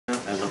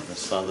the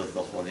Son, of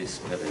the Holy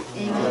Spirit.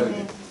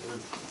 Amen.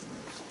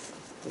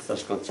 Let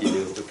us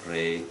continue to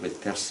pray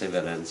with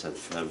perseverance and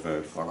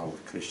fervor for our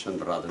Christian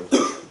brothers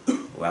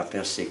who are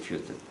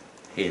persecuted.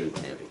 Hail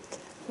Mary,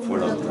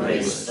 full of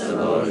grace, the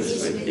Lord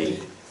is with thee.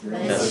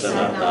 Blessed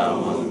art thou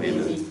among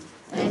women,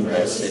 and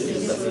blessed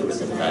is the fruit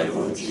of thy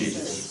womb,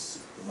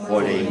 Jesus.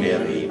 Holy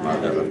Mary,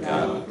 Mother of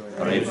God,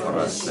 pray for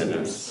us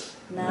sinners,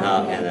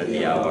 now and at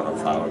the hour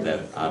of our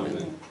death.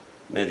 Amen.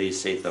 Mary,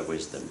 Seat of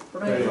Wisdom,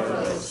 Pray for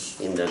us.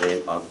 in the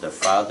name of the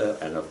Father,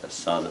 and of the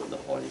Son, and of the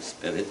Holy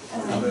Spirit.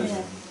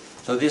 Amen.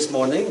 So this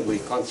morning we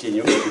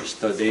continue to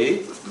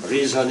study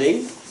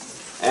reasoning,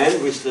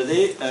 and we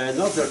study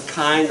another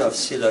kind of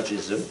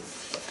syllogism,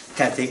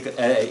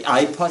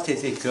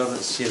 hypothetical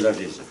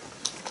syllogism.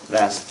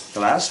 Last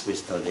class we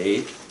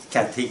studied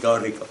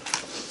categorical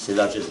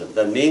syllogism.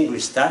 That means we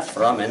start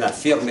from an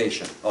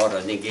affirmation or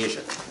a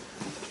negation.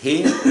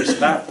 Here we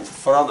start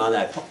from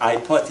an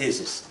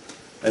hypothesis,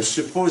 a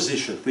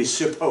supposition. We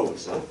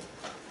suppose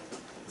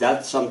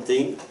that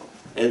something,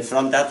 and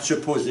from that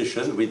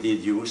supposition we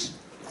deduce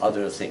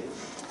other things.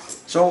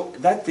 So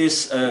that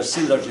is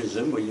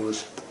syllogism we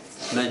use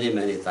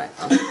many times.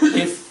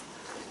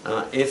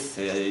 If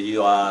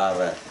you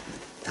are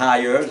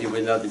tired, you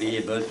will not be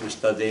able to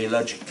study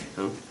logic.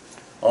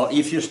 Or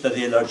if you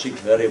study logic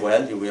very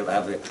well, you will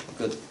have a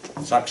good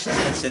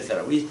success,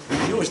 etc. We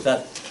use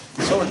that.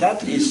 So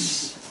that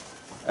is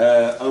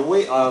a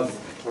way of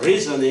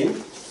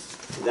reasoning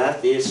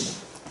that is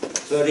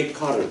very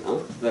current,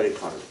 very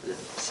current.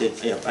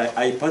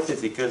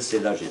 Hypothetical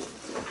syllogism.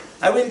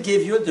 I will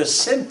give you the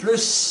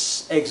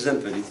simplest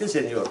example. It is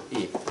in your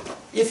ear.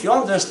 If you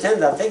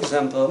understand that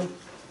example,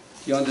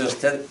 you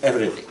understand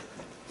everything,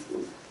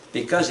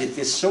 because it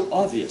is so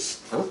obvious.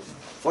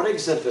 For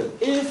example,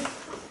 if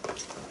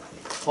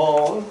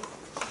Paul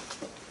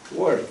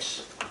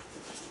works,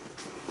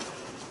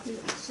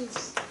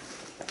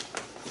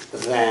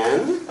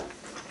 then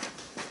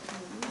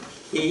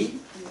he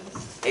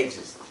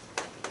exists.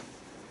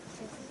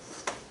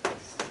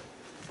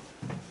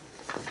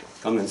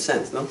 Common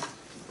sense, no?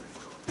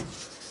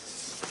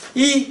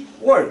 He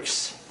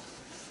works.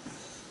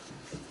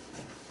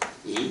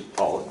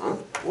 Paul,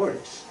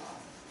 works.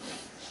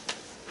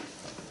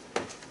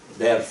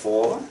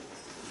 Therefore,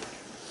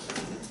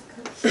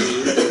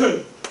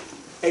 he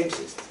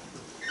exists.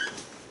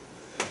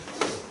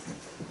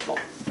 Bon.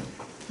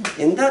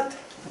 In that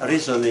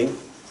reasoning,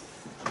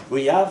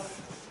 we have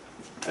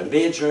a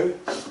major,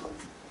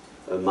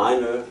 a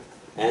minor,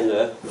 and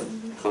a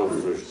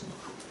conclusion.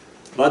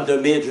 But the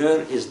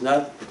major is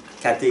not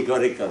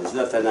categorical, it's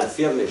not an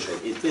affirmation,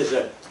 it is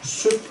a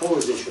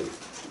supposition.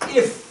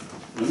 If,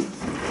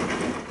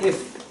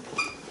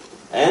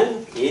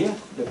 and here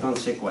the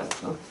consequence.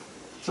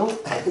 So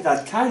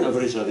that kind of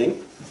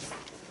reasoning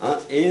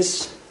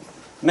is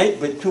made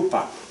with two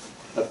parts.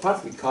 A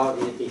part we call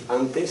it the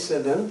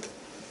antecedent,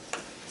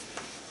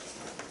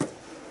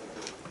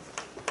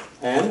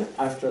 and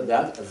after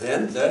that,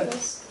 then the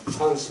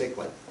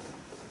consequence.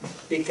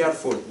 Be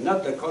careful,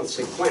 not the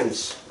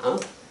consequence.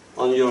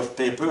 On your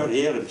paper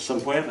here,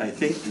 somewhere, I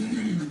think,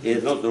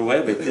 is not the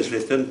way, but it is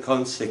written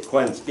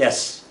consequence.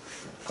 Yes,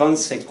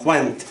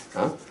 consequent,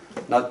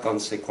 not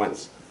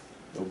consequence.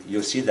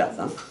 You see that,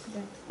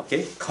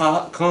 Okay,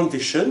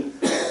 condition.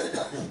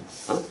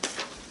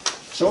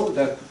 So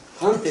the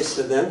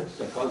antecedent,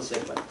 the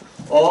consequent,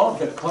 or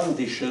the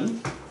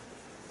condition,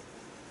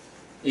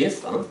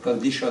 if,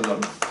 conditional,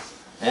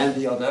 and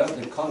the other,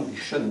 the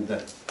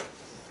conditioned.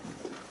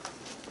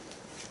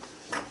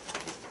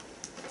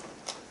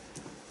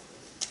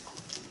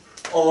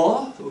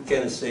 Or we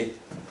can say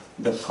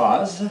the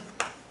cause,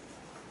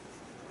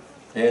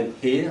 and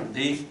here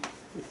the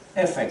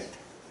effect.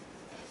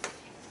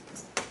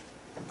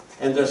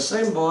 And the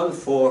symbol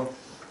for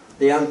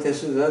the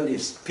antecedent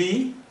is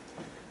P,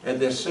 and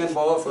the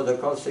symbol for the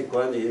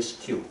consequent is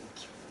Q.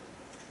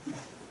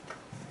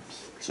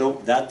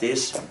 So that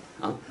is,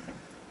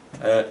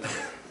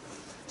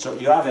 so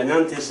you have an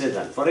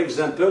antecedent. For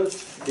example,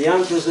 the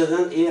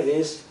antecedent here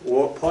is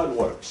Paul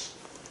works.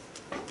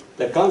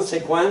 The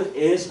consequent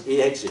is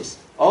he exists.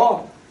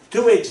 Or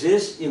to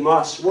exist, he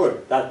must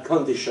work, that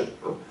condition.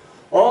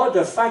 Or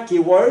the fact he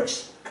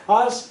works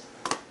cause,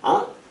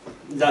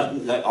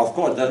 that of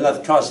course does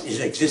not cause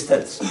his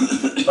existence,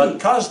 but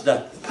cause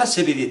the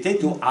possibility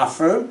to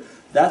affirm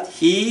that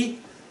he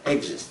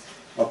exists.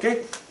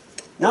 Okay?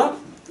 Now,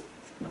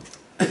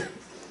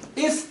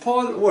 if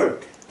Paul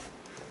work,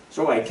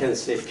 so I can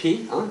say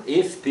P,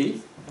 if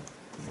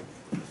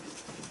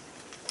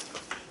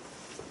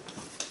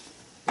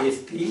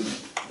P,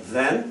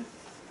 then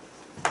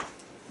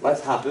what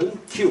happened?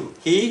 Q,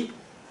 he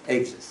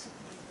exists.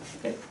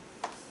 Okay?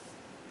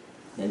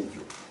 Then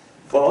Q.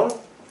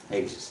 Paul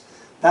exists.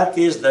 That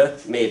is the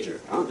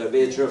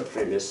major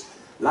premise,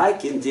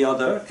 like in the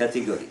other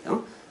category,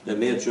 the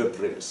major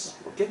premise.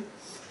 Okay?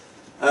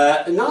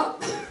 Now,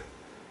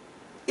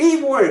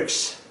 he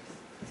works.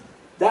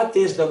 That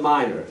is the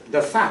minor,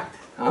 the fact.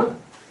 You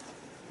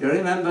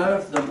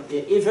remember,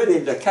 even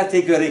in the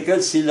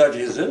categorical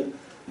syllogism,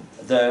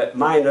 the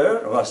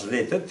minor was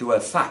related to a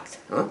fact,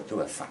 to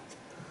a fact.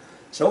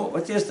 So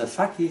what is the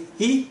fact?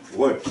 He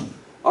works.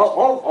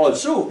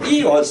 Also,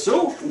 he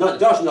also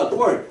does not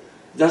work,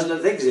 does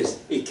not exist.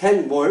 He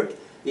can work,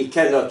 he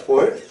cannot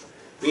work,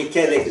 he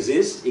can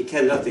exist, he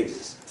cannot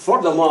exist.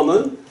 For the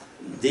moment,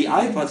 the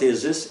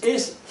hypothesis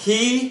is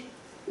he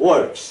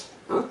works.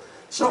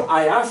 So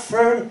I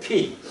affirm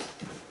P.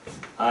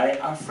 I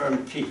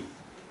affirm P.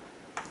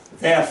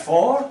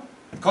 Therefore,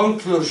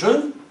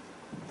 conclusion,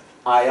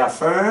 I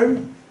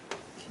affirm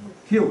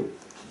Q.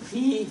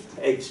 He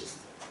exists.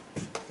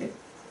 Okay?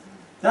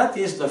 That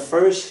is the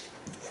first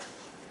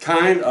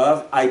kind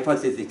of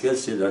hypothetical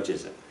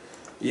syllogism.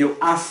 You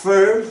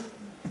affirm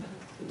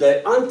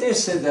the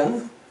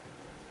antecedent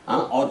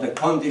or the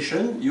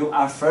condition, you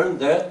affirm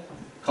the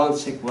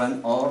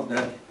consequent or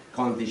the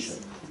condition.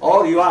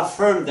 Or you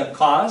affirm the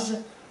cause,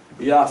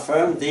 you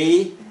affirm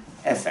the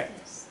effect.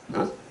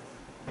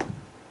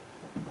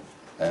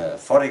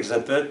 For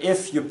example,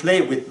 if you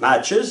play with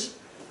matches,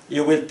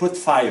 you will put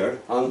fire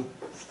on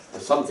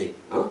something.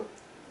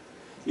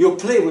 You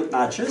play with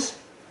matches,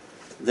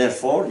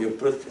 therefore you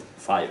put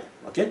fire.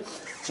 Okay?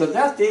 So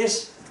that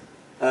is,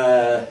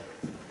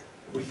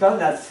 we call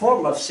that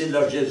form of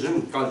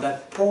syllogism, we call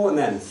that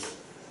ponens.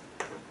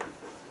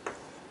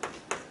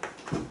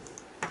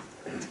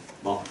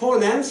 Well,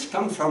 ponens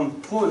come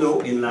from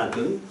pono in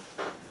Latin,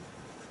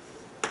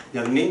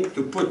 that means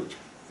to put.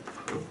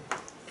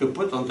 To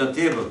put on the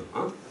table,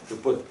 to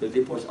put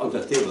on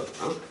the table,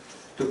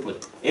 to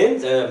put.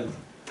 And the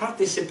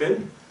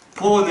participant,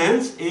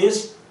 ponens,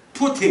 is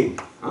putting,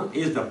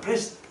 is the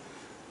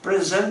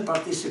present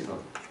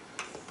participle.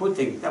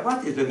 Putting.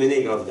 What is the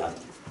meaning of that?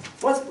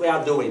 What we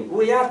are doing?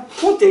 We are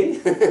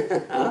putting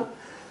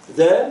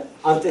the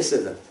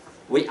antecedent.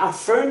 We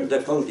affirm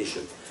the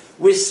condition.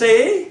 We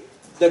say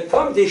the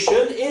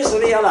condition is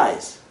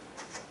realized.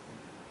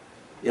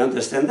 You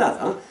understand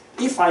that?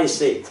 If I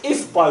say,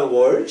 if Paul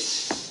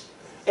works,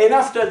 and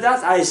after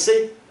that I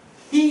say,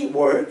 he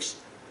works,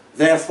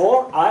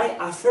 therefore I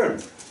affirm.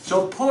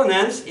 So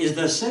ponens is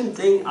the same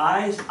thing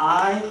as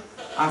I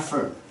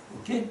affirm.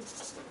 Okay?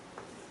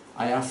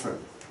 I affirm.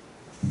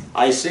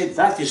 I say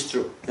that is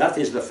true. That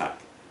is the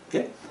fact.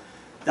 Okay?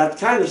 That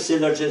kind of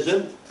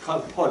syllogism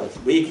called ponens.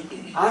 We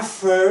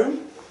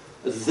affirm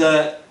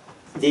the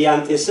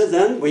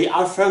antecedent, we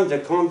affirm the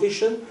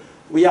condition,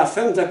 we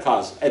affirm the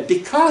cause. And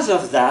because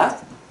of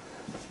that,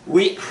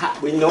 we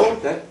know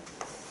the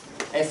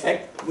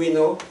effect, we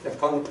know the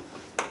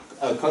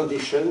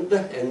condition,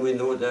 and we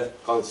know the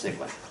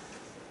consequence.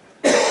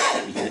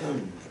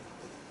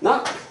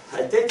 Now,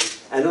 I take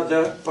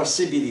another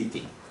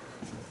possibility.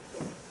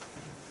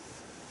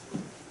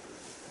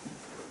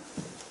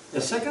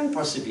 The second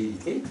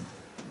possibility,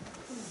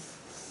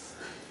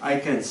 I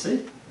can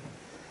say,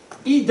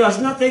 he does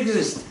not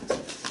exist.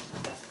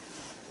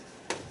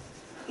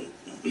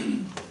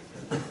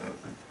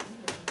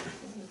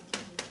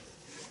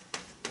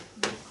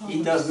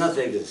 He does not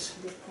exist.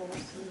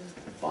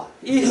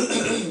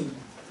 If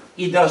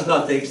he does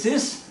not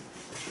exist,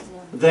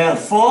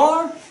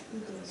 therefore,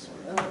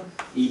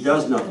 he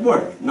does not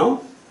work,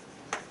 no?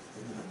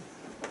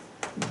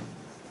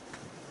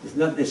 It's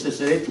not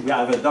necessary to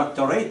have a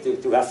doctorate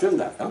to affirm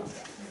that, huh?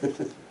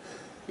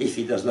 If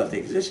he does not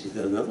exist, he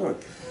does not work.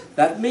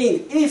 That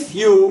means if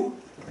you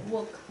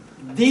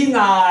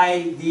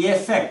deny the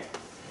effect,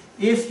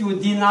 if you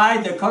deny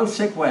the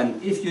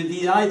consequence, if you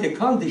deny the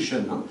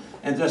condition, huh?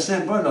 And the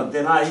symbol of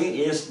denying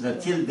is the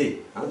tilde.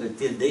 The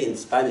tilde in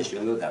Spanish,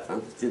 you know that, the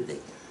tilde.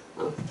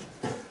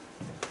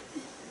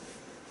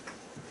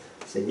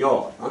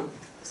 Señor,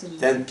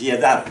 ten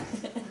piedad.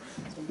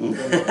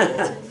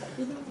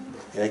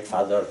 Like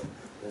Father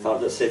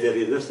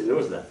Severinus, he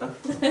knows that.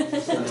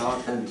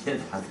 Señor, ten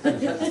piedad.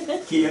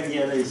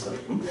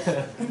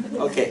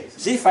 Okay,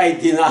 so if I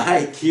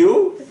deny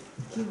Q,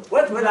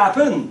 what will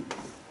happen?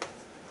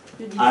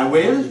 I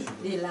will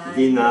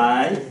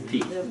deny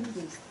P.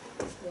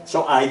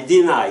 So I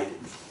denied.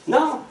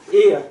 Now,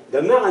 here,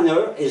 the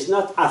minor is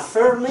not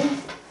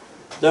affirming,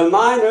 the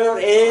minor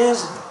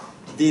is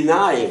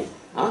denying.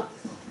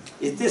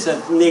 It is a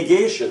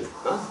negation.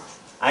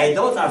 I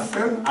don't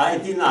affirm, I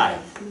deny.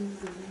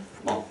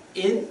 Well,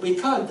 we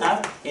call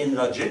that, in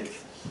logic,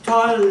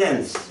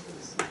 tollens.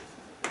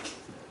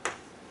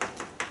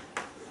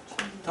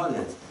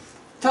 Tollens.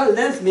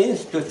 Tollens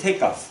means to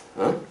take off.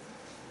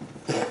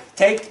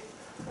 Take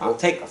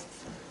off.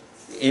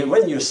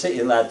 When you say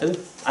in Latin,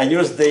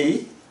 agnus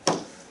Dei,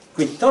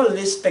 qui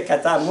tollis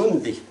peccata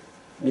mundi,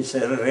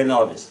 miserere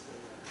nobis.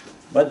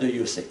 What do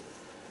you say?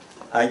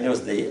 Agnus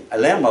Dei, a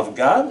Lamb of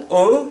God,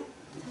 who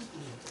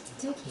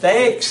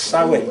takes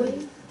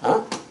away.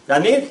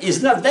 That means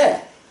it's not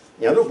there.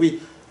 You know,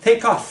 we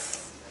take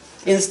off.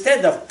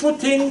 Instead of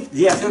putting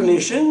the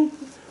affirmation,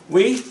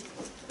 we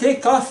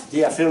take off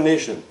the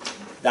affirmation.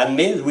 That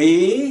means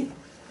we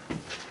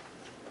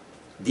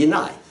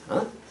deny.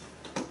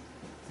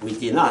 We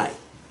deny.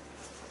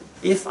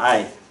 If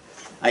I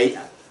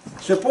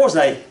suppose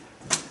I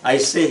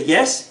say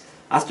yes,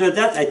 after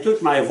that I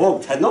took my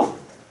vote, no.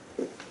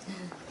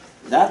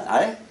 That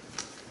I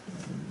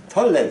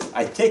tolerance,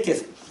 I take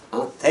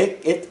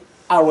it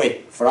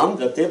away from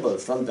the table,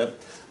 from the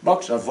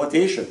box of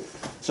votation.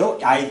 So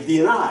I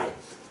deny.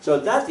 So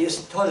that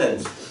is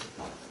tolerance.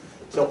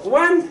 So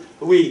when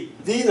we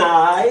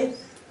deny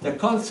the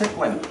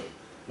consequent,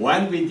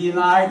 when we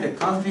deny the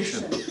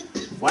condition,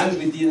 when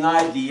we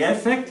deny the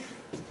effect,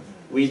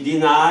 we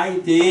deny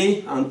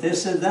the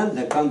antecedent,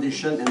 the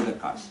condition, and the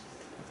cause.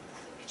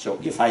 So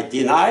if I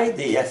deny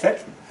the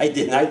effect, I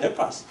deny the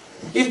cause.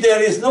 If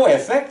there is no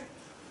effect,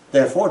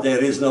 therefore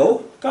there is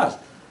no cause.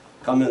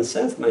 Common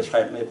sense, my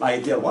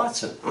dear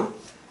Watson.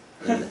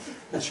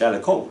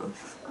 Sherlock Holmes,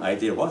 my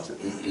dear Watson.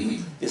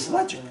 It's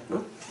logic.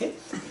 Okay?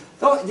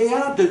 So they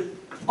are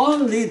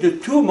only the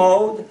two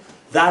modes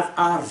that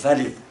are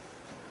valid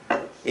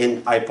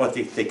in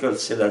hypothetical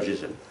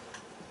syllogism.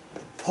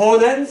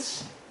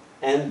 Ponens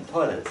and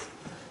tolerance.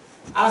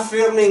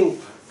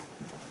 Affirming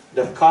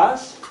the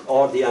cause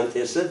or the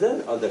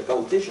antecedent or the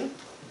condition,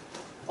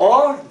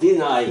 or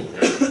denying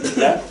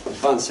the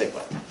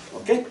consequent.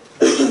 Okay?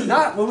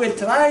 Now we will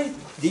try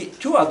the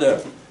two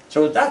other.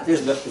 So that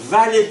is the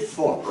valid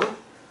form.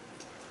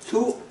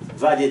 Two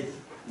valid.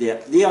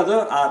 The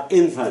other are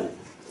invalid.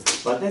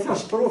 But let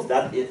us prove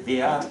that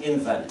they are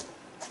invalid.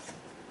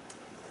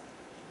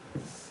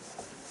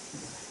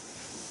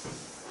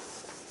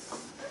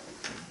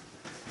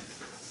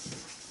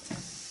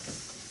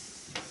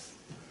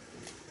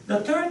 The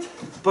third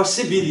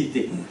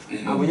possibility,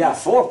 and we have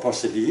four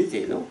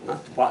possibilities, no?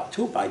 Not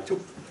 2 by 2,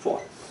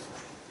 4.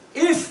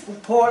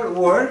 If Paul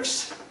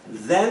works,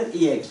 then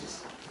he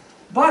exists.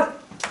 But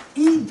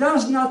he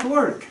does not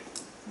work.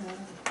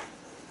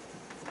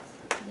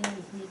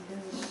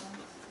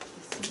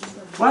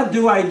 What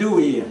do I do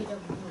here?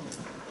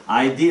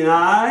 I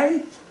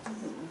deny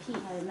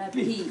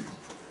P.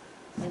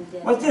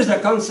 What is the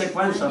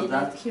consequence of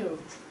that?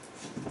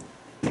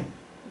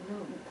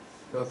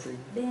 Nothing.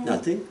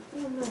 Nothing.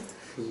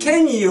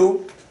 Can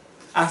you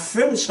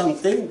affirm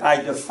something by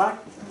the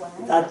fact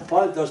that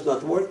Paul does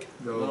not work?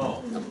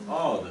 No.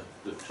 Oh,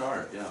 the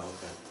chart, yeah,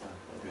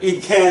 okay.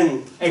 It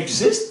can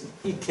exist,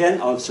 it can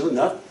also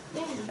not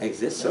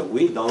exist, so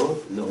we don't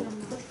know.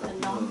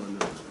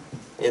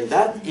 And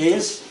that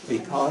is we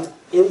call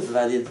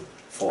invalid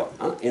form,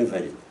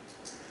 invalid.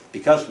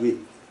 Because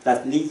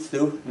that leads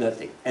to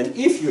nothing. And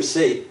if you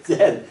say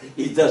that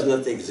it does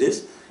not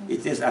exist,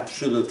 it is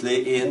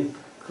absolutely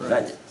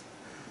invalid.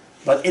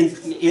 But in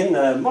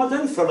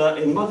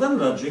modern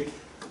logic,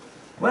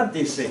 what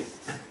they say?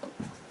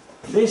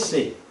 They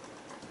say,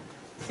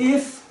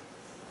 if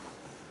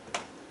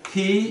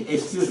P,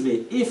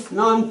 if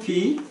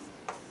non-P,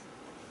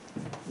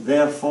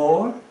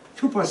 therefore,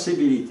 two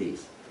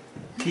possibilities.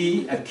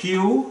 P, a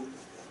Q,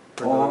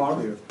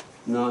 or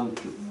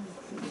non-Q.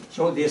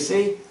 So they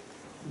say,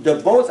 the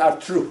both are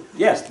true.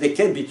 Yes, they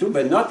can be true,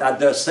 but not at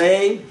the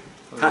same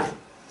time.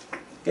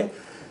 Okay?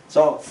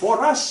 So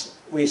for us,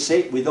 we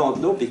say we don't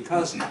know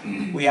because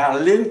we are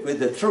linked with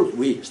the truth.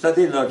 We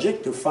study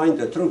logic to find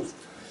the truth.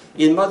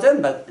 In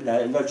modern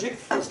logic,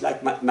 it's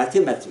like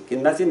mathematics.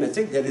 In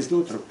mathematics, there is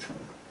no truth.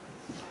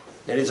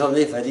 There is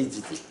only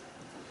validity.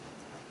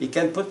 You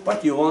can put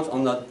what you want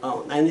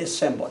on any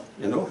symbol,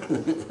 you know.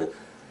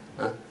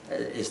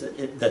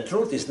 The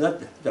truth is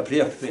not the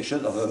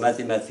preoccupation of a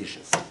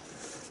mathematician.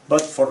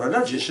 But for a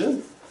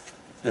logician,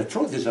 the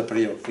truth is a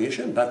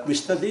preoccupation, but we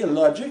study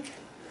logic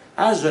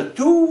as a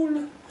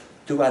tool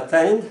to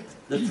attain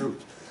the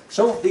truth.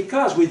 So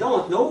because we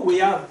don't know,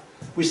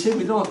 we say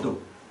we don't know.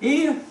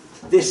 Here,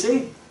 they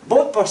say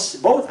both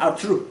are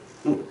true,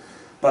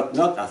 but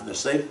not at the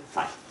same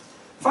time.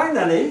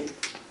 Finally,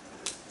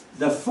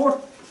 the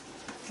fourth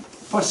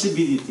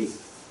possibility.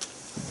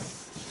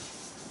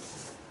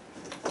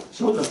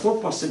 So the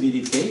fourth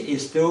possibility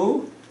is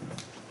to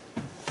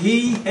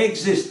he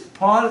exists,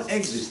 Paul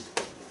exists.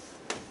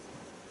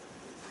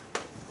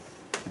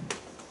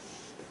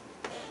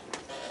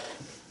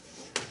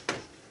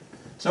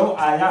 So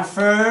I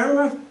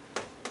affirm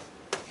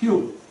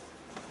Q.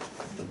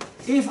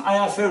 If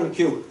I affirm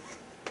Q,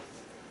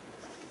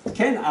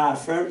 can I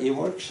affirm he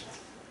works?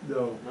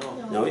 No.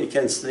 No, he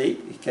can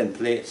sleep, he can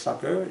play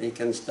soccer, he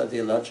can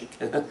study logic.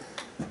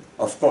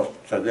 Of course,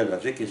 study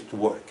logic is to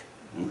work.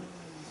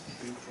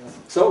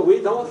 So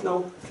we don't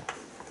know.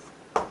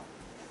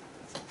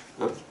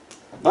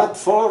 But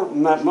for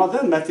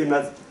modern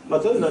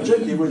logic,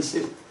 you will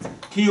see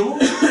Q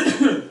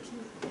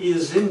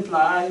is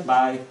implied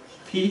by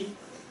P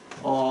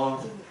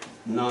or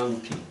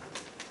non-P.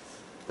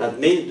 That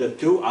means the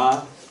two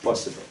are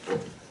possible.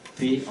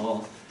 P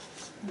or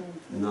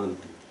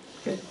non-P.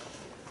 Okay?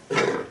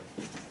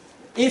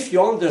 If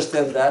you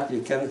understand that,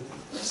 you can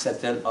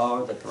settle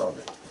all the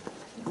problem.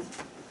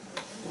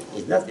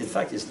 It's not, in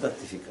fact, it's not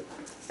difficult.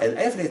 And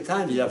every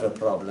time you have a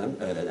problem,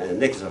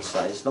 an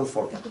exercise, don't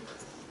forget.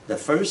 The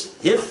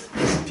first if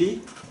is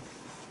P,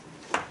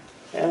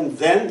 and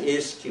then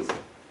is Q.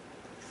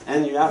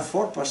 And you have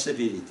four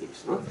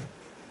possibilities. Huh?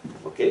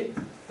 Okay?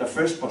 The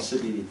first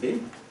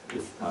possibility,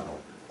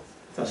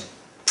 just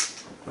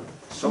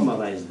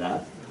summarize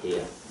that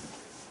here.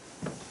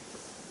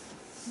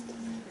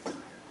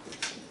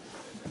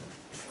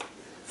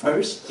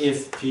 First,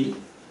 if P,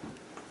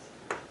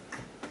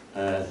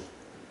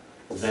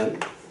 then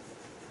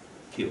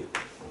Q.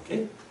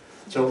 Okay?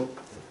 So,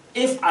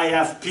 if I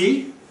have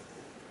P,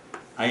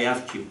 I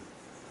have Q.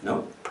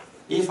 No?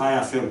 If I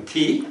affirm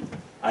P,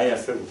 I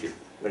affirm Q.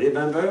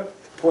 Remember,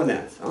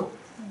 ponens. Huh?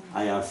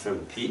 I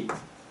affirm P,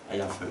 I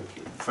affirm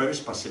Q.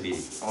 First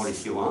possibility. Or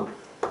if you want,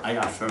 I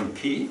affirm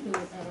P,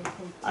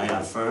 I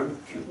affirm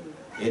Q.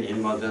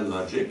 In modern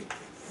logic,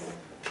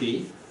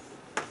 P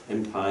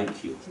implies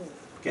Q.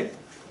 Okay?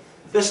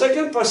 The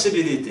second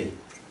possibility,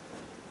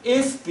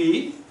 if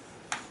P,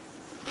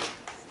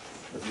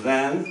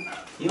 then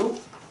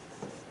Q.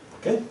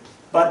 Okay?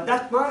 But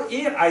that one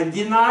here, I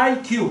deny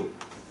Q.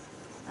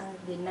 I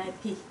deny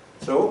P.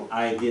 So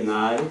I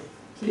deny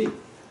P.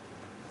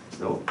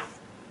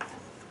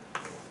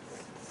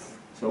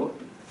 So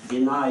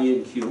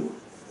denying Q,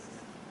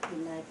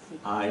 Deny P.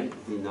 I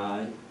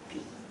deny P.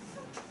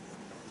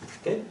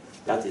 Okay?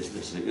 That is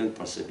the second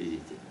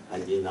possibility. I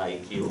deny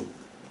Q,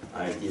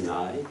 I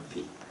deny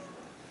P.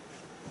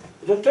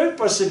 The third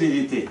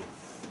possibility,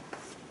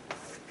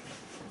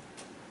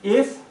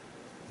 if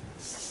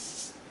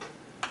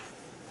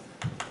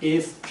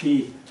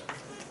P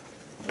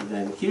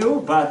then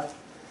Q, but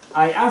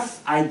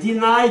I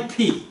deny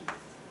P.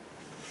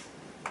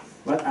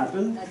 What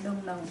happened? I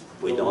don't know.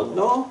 We don't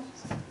know.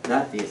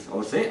 That is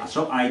also,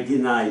 so I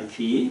deny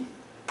P.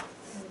 I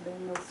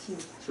don't know Q.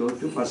 So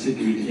two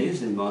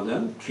possibilities in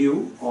modern,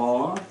 Q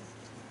or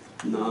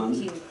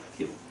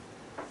non-Q.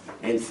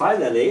 And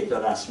finally, the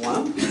last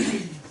one.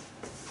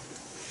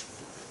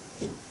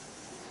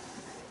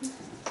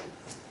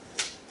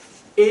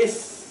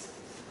 If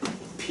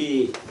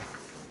P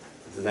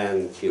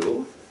then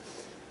Q,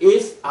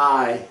 if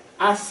I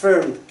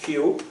affirm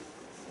Q,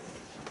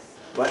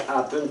 what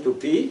happened to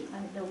P?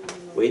 I don't know.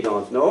 We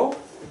don't know.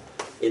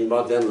 In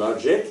modern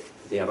logic,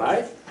 they're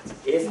right.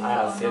 If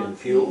I affirm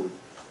Q,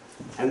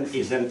 and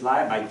is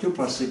implied by two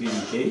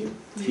possibilities,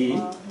 P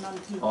Or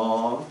non-P.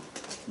 or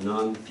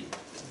non-P.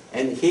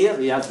 And here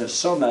we have the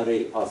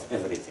summary of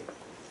everything.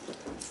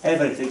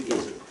 Everything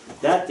is,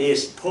 that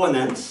is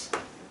ponens,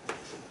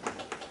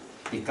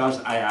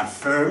 because I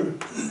affirm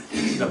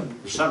the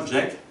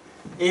subject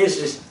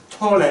is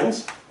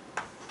tolerance.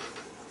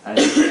 I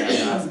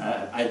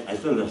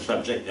told the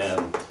subject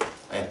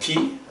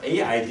P,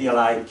 A,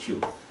 idealized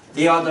Q.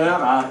 The other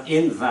are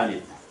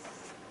invalid.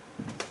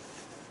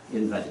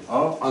 Invalid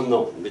or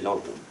unknown, we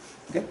don't know.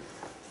 Okay?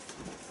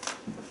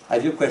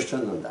 Have you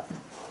question on that?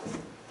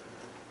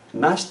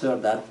 Master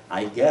that,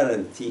 I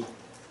guarantee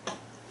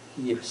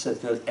you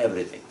settled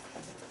everything.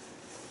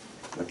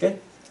 Okay?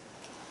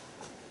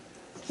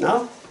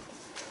 Now,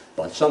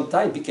 but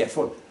sometimes be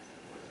careful.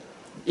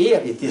 Here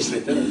it is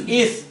written,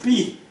 if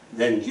P,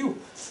 then Q.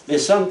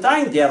 But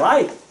sometimes they're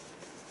right.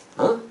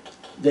 Huh?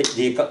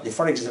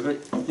 For example,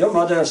 your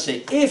mother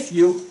say, if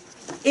you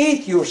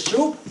eat your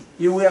soup,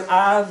 you will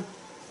have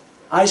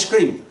ice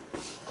cream.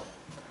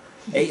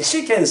 And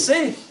she can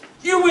say,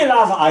 you will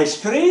have ice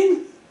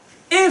cream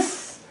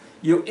if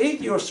you eat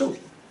your soup.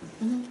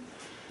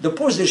 The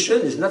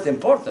position is not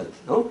important,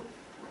 no?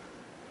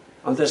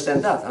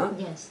 Understand that, huh?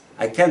 Yes.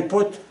 I can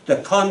put the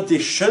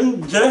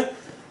condition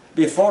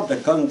before the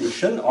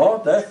condition or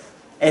the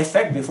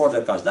effect before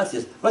the cause. That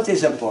is what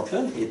is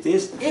important. It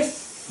is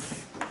if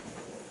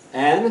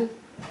and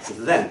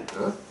then.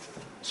 Huh?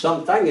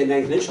 Sometimes in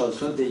English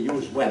also they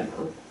use when.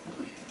 Huh?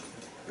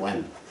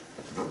 When.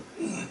 Huh?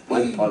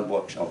 When Paul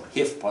works or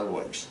if Paul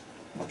works.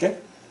 Okay?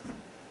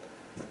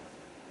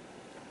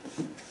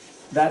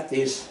 That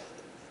is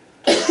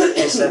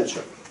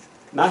essential.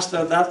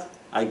 Master that,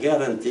 I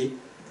guarantee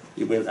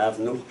you will have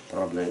no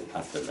problem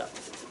after that.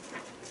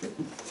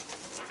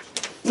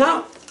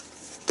 Now,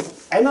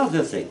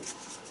 another thing.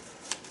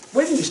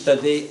 When we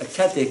study a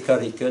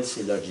categorical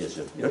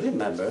syllogism, you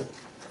remember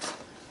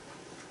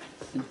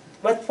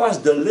what was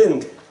the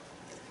link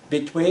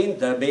between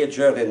the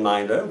major and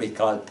minor, we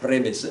call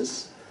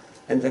premises,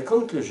 and the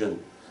conclusion?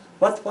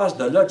 What was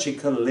the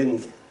logical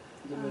link?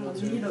 The middle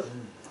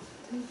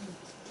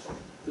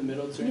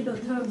term. Middle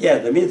term. Yeah,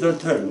 the middle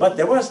term. But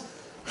there was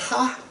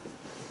how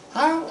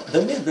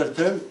the middle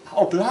term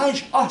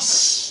obliged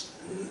us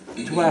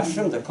to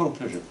affirm the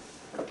conclusion.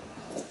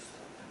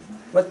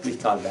 What we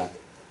call that?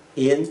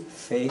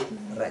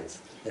 Inference.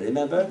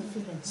 Remember?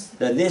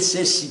 The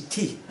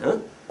necessity, huh?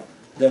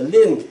 The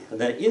link,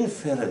 the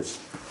inference.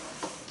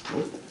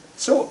 Huh?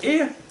 So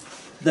here,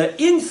 the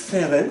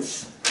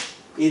inference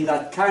in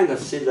that kind of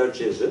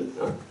syllogism,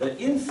 huh? The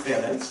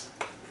inference,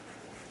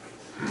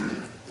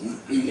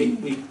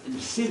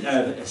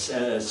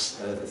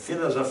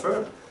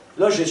 philosopher,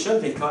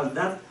 logician, they call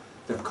that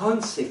the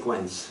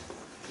consequence.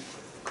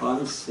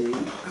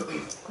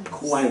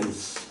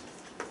 Consequence.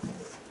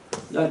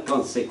 Not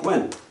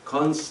consequent,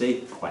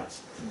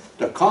 consequence.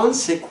 The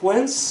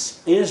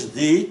consequence is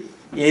the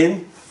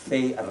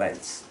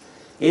inference,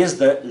 is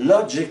the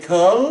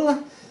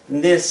logical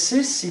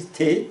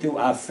necessity to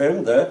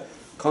affirm the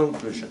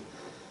conclusion.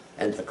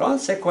 And the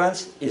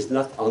consequence is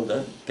not on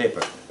the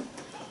paper.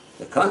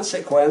 The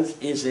consequence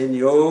is in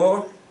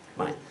your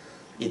mind.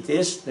 It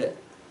is the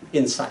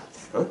insight,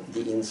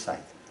 the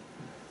insight.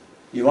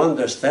 You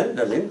understand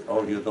the link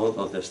or you don't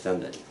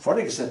understand the link. For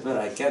example,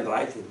 I can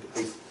write it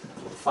if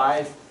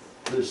 5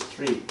 plus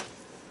 3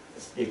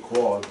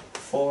 equal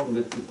 4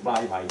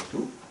 multiplied by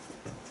 2.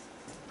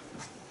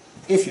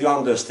 If you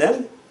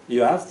understand,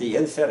 you have the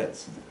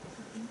inference.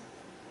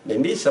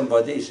 Maybe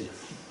somebody is...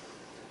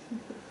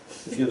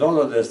 If you don't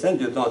understand,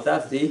 you don't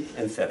have the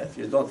inference.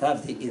 You don't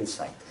have the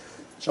insight.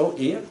 So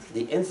here,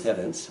 the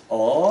inference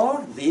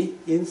or the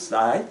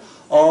insight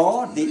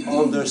or the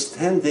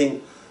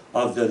understanding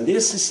of the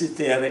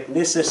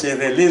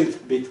necessary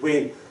link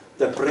between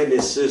the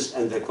premises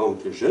and the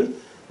conclusion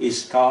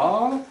is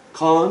called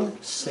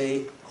consequence.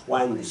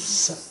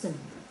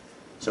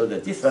 So the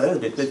difference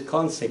between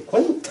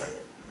consequent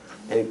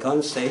and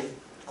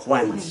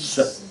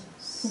consequence.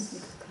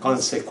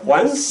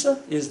 Consequence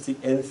is the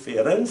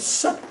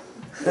inference,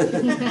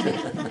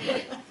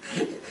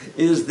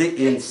 is the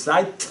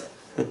insight.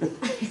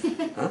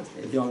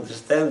 If you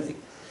understand,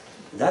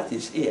 that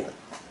is here.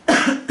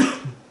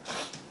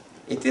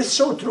 It is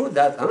so true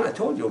that, I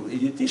told you,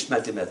 you teach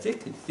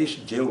mathematics, you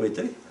teach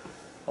geometry,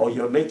 or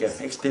you make an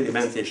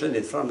experimentation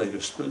in front of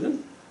your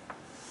student.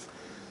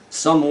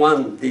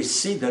 Someone, they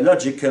see the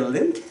logical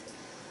link,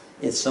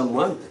 in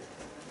someone,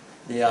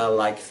 they are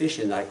like fish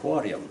in an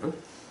aquarium.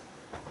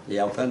 They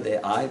open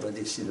their eye, but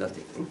they see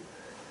nothing.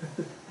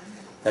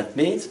 That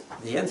means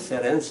the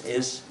inference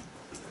is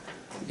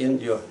in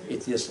your,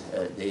 it is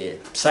the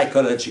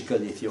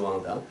psychological, if you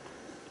want,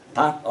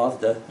 part of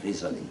the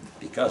reasoning,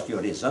 because you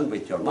reason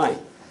with your mind.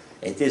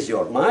 It is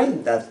your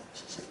mind that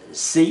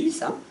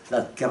sees,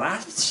 that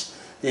grasps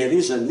there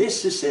is a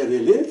necessary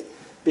link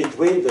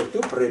between the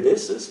two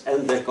premises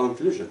and the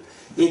conclusion.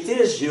 It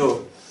is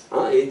your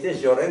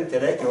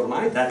intellect, your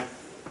mind, that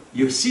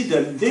you see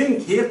the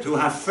link here to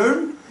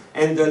affirm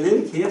and the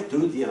link here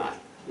to deny.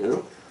 You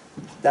know,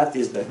 that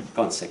is the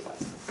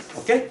consequence.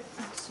 Okay?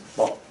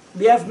 Well,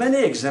 we have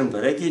many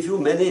examples. I give you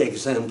many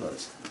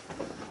examples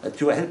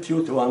to help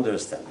you to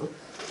understand.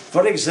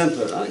 For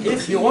example,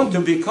 if you want to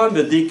become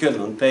a deacon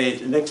on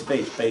next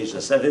page, page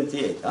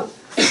 78,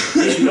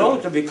 if you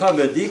want to become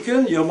a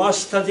deacon, you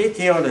must study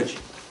theology.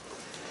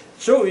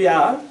 So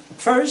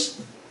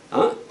first,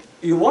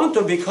 you want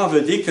to become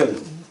a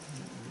deacon.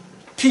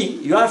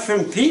 P, you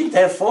affirm P,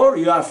 therefore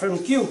you affirm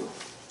Q.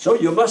 So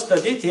you must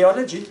study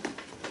theology.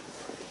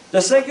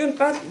 The second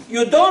part,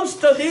 you don't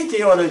study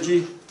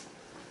theology.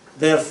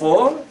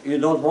 Therefore, you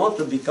don't want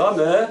to become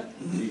a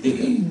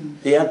deacon.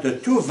 They are the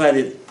two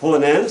valid,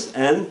 ponens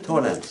and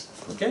tonens.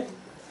 Okay?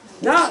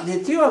 Now, the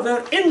two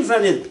other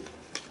invalid.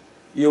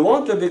 You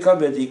want to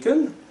become a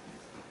deacon,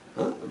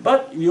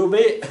 but you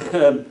may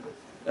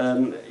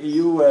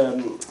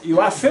you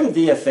affirm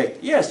the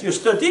effect. Yes, you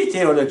study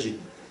theology.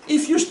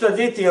 If you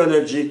study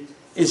theology,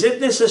 is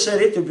it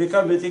necessary to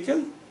become a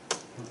deacon?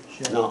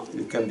 No,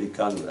 you can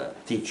become a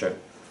teacher.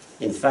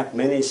 In fact,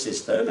 many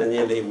sisters, and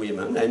nearly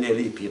women, and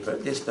nearly people,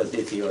 they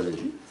study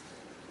theology.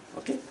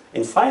 Okay?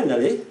 And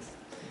finally,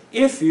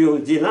 if you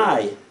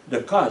deny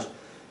the cause,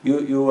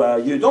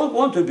 you don't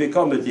want to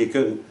become a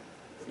deacon,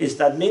 does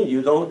that mean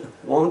you don't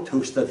want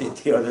to study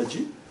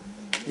theology?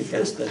 You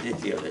can study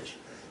theology.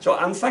 So,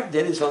 in fact,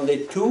 there is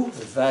only two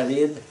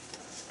valid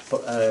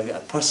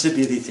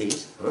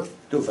possibilities,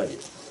 two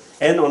valid.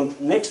 And on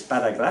next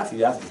paragraph,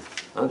 you have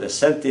the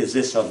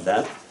synthesis of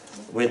that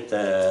with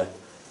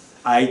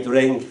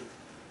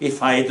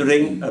if I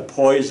drink a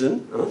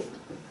poison,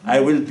 I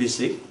will be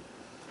sick.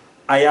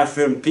 I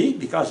affirm P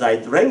because I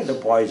drank the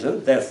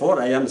poison,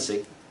 therefore I am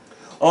sick.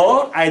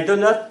 Or I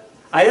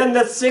am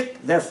not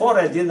sick, therefore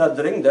I did not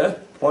drink the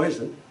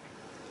poison.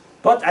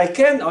 But I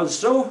can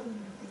also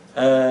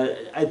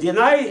I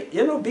deny,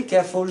 be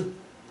careful.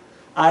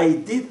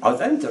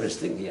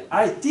 Interesting here.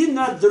 I did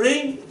not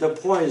drink the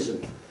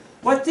poison.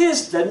 What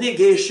is the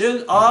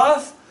negation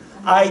of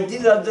I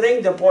did not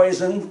drink the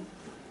poison?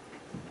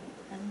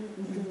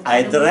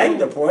 I drank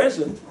the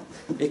poison.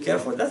 Be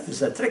careful, that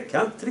is a trick,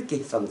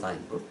 tricky sometimes.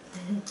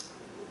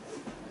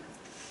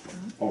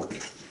 Okay.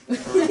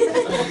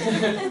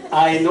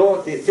 I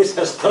know that this is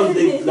a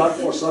stumbling block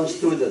for some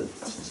students.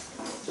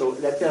 So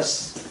let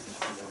us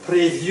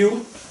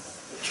preview.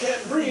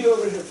 Can't breathe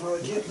over here for a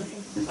kid.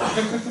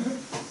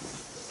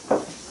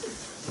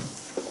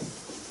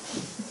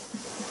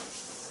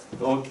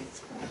 Okay.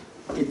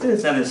 It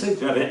is interesting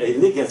to have a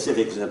negative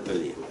example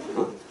here.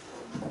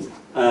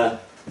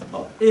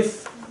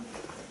 If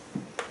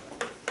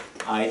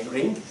I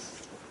drink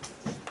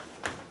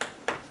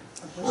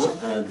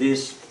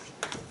this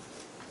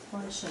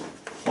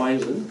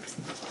poison,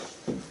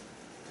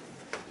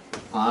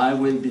 I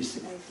will be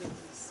sick.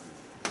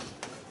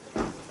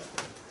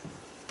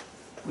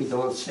 We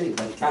don't say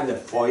that kind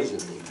of poison.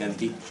 It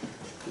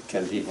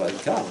can be well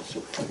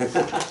so.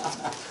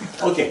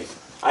 Okay,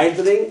 I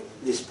drink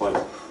this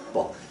poison.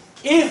 Well,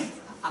 if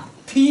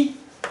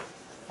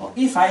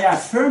I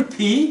affirm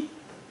P,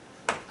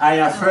 I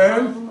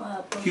affirm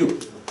Q.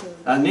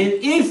 I mean,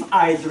 if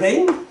I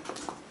drink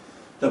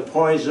the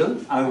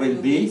poison, I will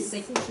be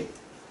sick.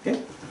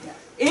 Okay?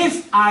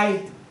 If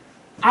I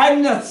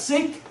I'm not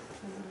sick.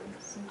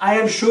 I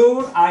am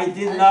sure I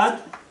did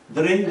not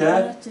drink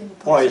the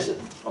poison.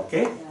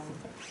 Okay?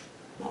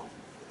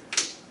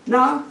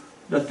 Now,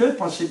 the third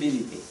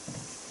possibility.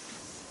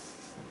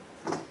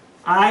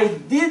 I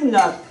did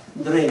not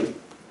drink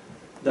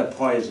the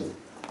poison.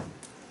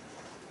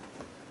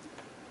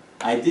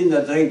 I did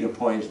not drink the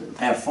poison.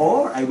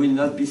 Therefore, I will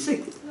not be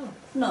sick.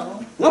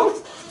 No. No?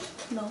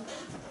 No.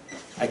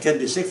 I can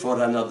be sick for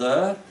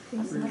another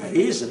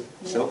reason.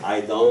 So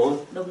I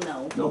don't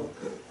know. know.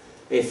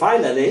 And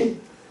finally,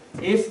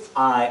 if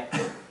I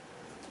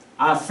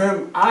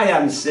affirm I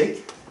am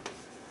sick,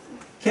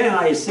 can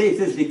I say it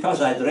is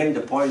because I drank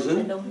the I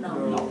poison? don't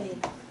know. No.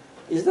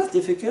 Is that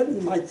difficult,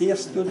 my dear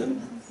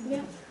student?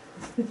 Yeah.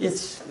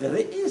 It's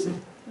very easy.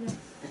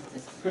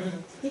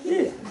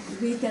 Yeah.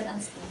 We can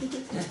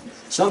understand.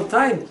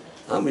 Sometimes,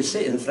 we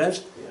say in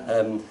French,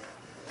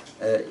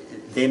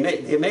 they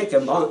make a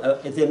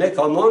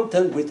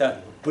mountain with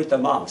a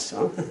mouse.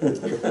 Huh?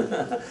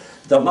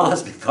 The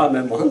mouse become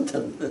a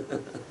mountain.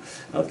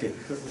 Okay.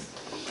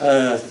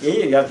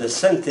 Here you have the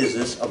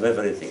synthesis of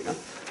everything. Huh?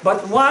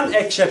 But one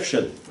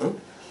exception.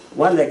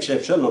 One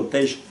exception on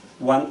page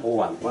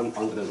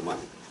 101.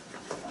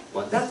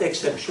 Well, that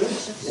exception,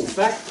 in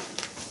fact,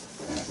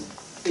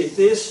 it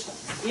is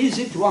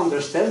easy to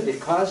understand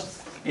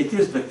because it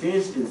is the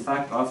case, in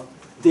fact, of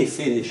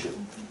definition.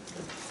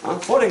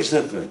 For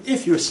example,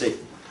 if you say,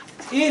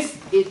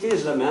 if it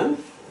is a man,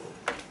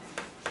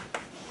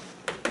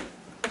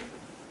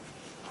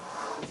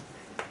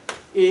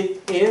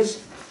 it is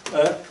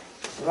a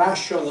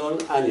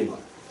rational animal.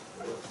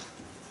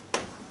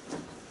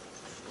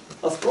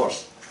 Of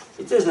course,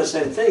 it is the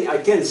same thing. I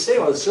can say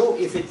also,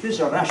 if it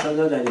is a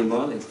rational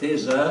animal, it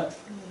is a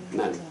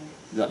man.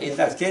 In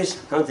that case,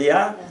 they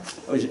are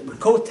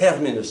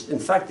coterminous. In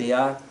fact, they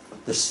are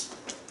the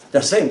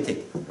same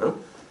thing.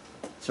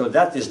 So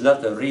that is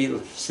not a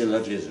real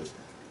syllogism.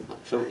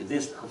 So it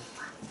is,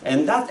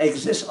 and that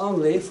exists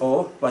only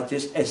for what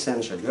is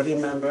essential. You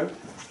remember,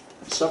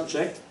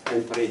 subject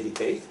and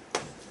predicate.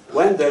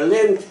 When the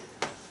link,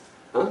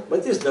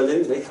 what is the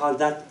link? They call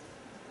that,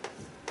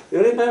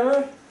 you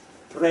remember?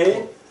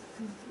 Predicable.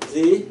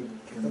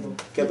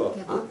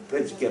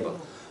 Predicable.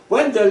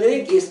 When the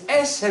link is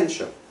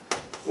essential.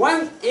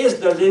 When is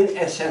the link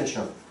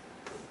essential?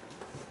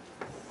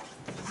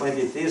 When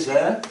it is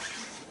a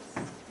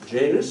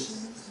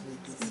genus,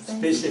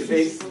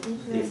 specific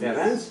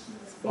difference,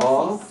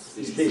 or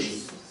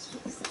species.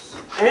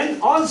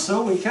 And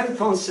also we can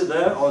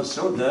consider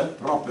also the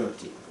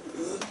property,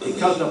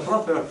 because the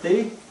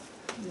property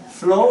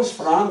flows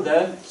from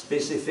the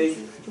specific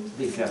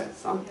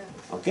difference.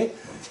 Okay?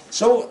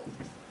 So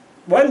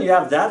when you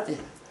have that,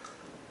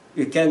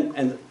 you can,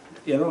 and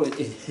you know,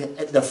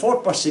 the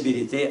four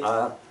possibilities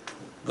are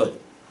good,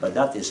 but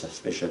that is a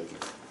special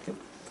case. Okay?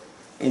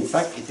 In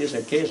fact, it is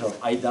a case of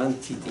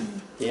identity.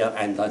 They are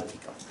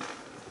identical.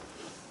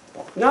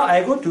 Now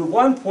I go to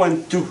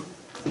 1.2.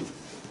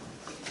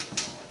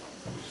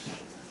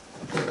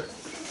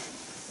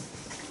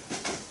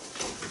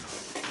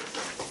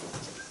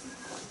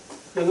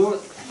 You know,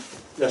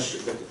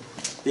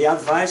 the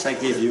advice I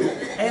give you,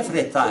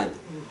 every time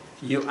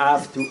you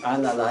have to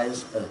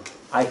analyze a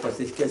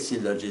hypothetical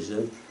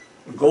syllogism,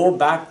 go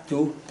back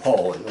to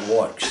Paul's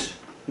works.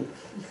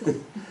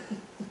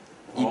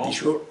 Be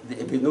sure there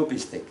will be no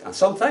mistake. And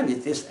sometimes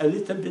it is a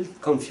little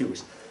bit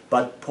confused,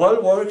 but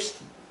Paul's works,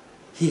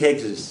 he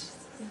exists.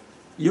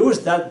 Use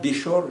that, be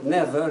sure,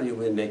 never you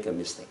will make a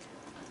mistake.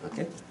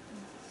 Okay?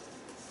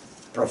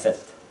 Prophet.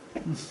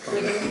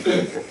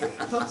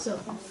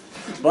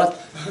 But,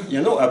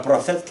 you know, a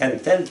prophet can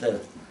tell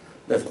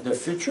the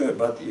future,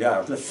 but you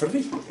are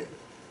free.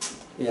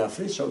 You are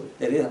free, so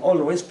there is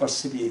always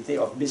possibility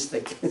of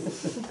mistake.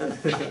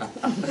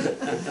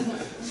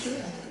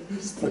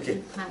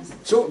 Okay.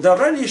 So the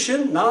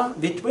relation now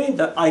between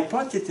the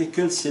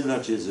hypothetical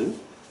syllogism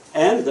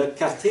and the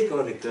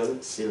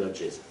categorical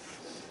syllogism.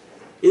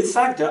 In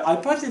fact, the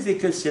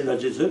hypothetical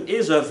syllogism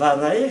is a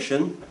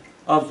variation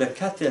of the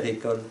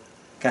categorical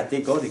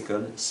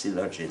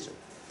syllogism.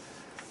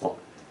 Well,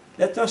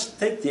 let us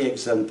take the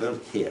example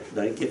here,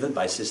 given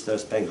by Sister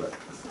Spangler.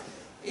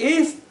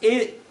 If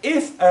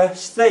a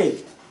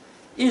snake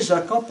is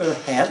a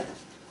copperhead,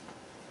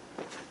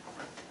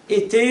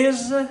 it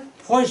is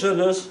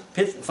poisonous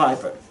pit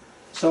viper.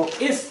 So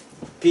if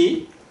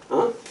P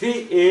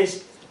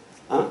is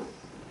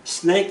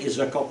snake is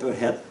a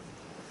copperhead.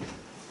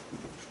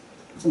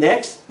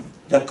 Next,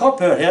 the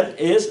copperhead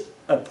is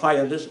a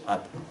poisonous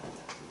viper.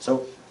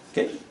 So,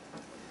 okay.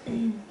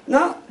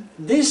 Now,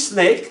 this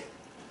snake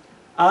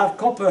are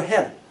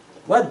copperhead.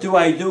 What do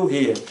I do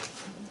here?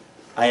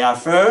 I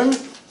affirm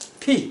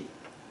P.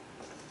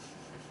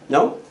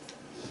 No?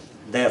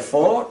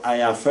 Therefore, I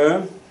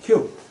affirm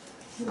Q.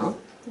 No?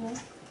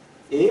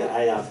 Here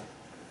I have,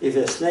 if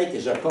a snake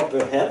is a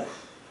copperhead,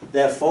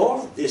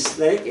 therefore this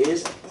snake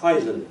is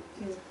poison.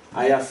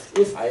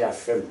 If I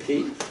affirm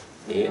P,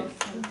 here,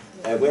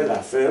 I will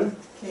affirm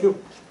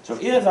Q. So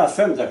if I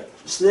affirm the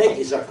snake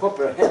is a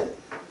copperhead,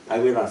 I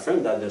will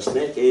affirm that the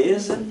snake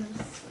is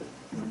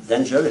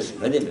dangerous,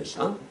 venomous,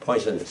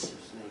 poisonous.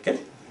 Okay?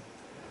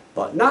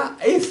 But now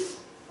if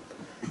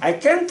I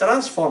can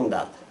transform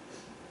that,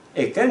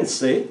 I can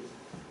say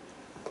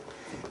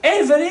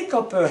every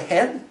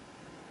copperhead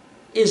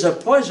is a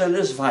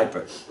poisonous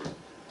viper.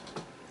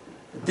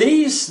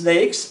 These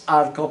snakes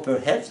are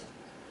copperheads,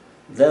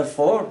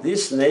 therefore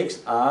these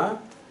snakes are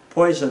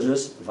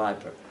poisonous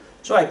viper.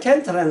 So I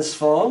can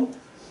transform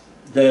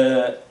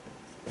the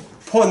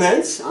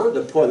ponens,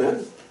 the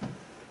ponent,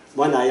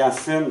 when I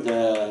affirm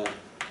the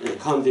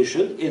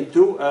condition,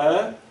 into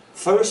a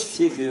first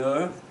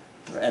figure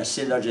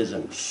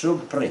syllogism,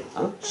 sub pre.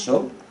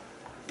 Sub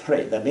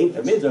pre. That means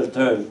the middle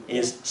term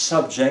is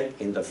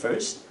subject in the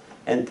first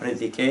and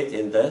predicate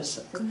in the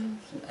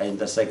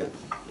second.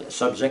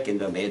 Subject in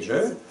the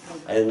major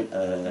and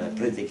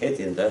predicate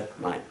in the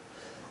minor.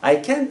 I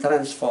can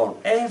transform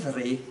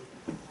every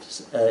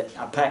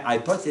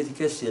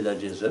hypothetical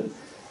syllogism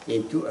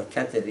into a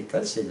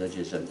categorical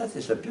syllogism. That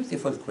is a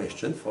beautiful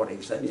question for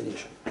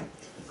examination.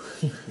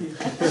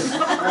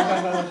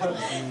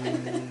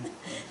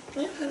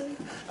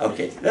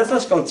 Okay, let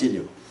us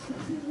continue.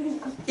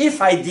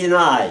 If I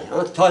deny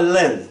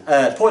tollens,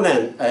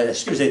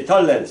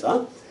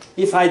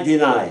 if I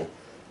deny,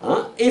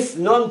 if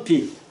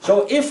non-P,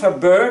 so if a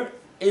bird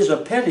is a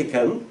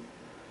pelican,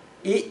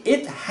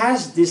 it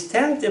has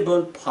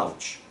distendable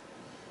pouch.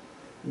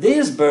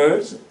 These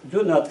birds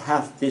do not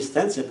have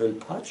distendable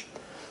pouch,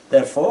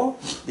 therefore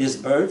these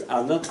birds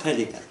are not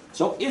pelican.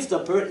 So if the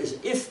bird is,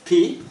 if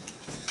P,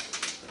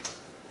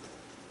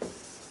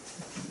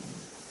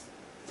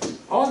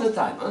 all the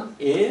time,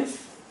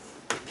 if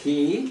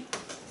P,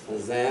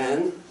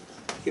 then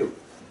Q.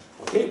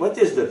 Okay, what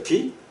is the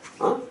P?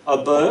 A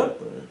bird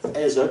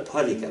is a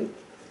pelican.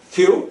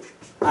 Q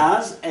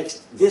has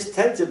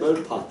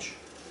distendable pouch.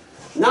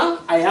 Now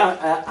I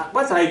have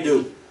what I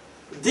do.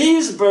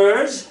 These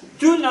birds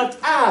do not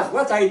have.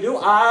 What I do,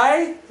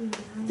 I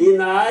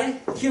deny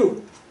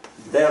Q.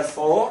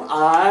 Therefore,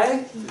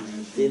 I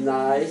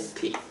deny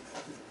P.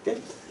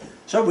 Okay?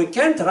 So we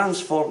can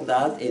transform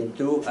that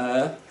into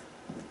a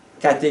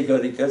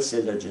categorical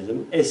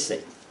syllogism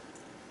essay.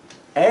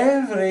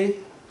 Every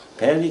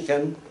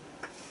pelican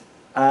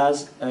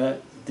has a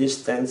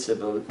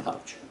distensible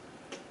pouch.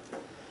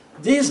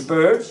 These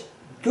birds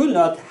do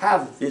not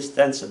have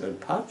distensible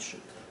pouch,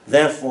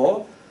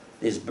 therefore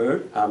these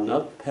birds are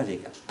not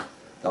pelican.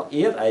 Now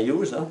here I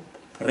use a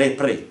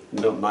pre-pre.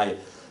 No, my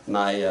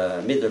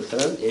middle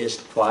term is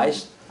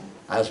twice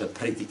as a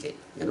predicate.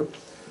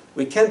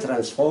 We can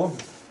transform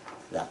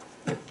that.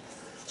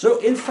 So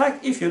in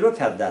fact, if you look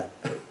at that,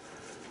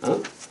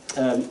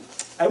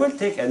 I will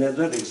take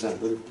another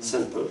example,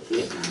 simple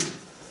here.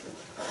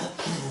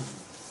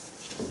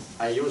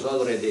 I used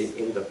already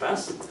in the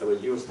past, I will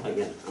use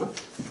again.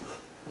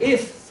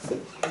 If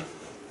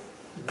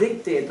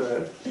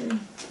dictator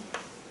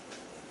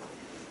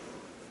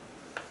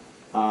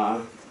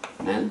are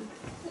men,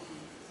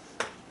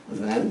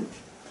 then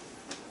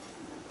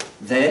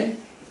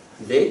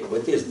they,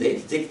 what is they?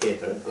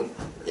 Dictator.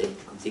 They,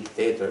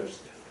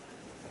 dictators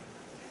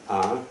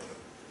are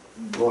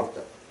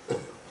mortal.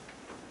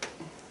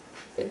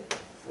 Okay.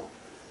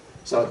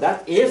 So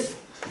that if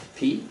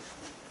P,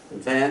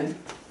 then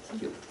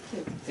Q.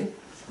 Okay.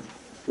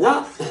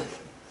 Now,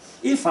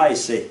 if I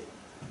say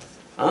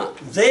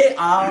they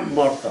are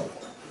mortal,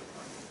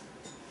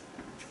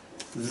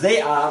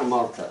 they are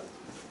mortal.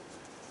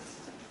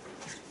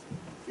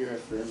 You're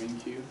affirming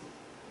Q?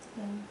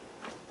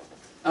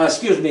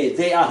 Excuse me,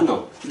 they are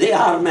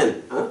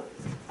men.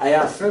 I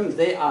affirm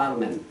they are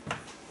men.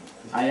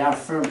 I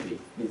affirm P.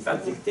 In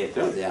fact,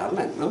 dictator, they are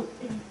men, no?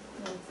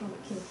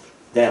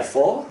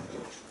 Therefore,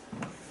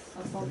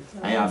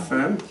 I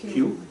affirm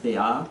Q, they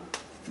are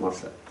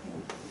mortal.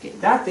 Okay,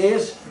 that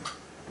is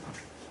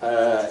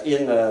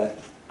in a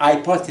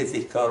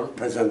hypothetical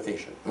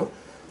presentation.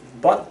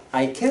 But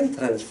I can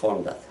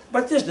transform that.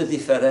 What is the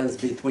difference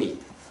between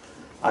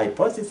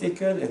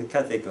hypothetical and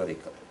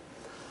categorical?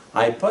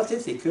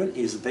 Hypothetical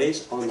is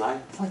based on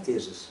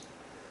hypothesis.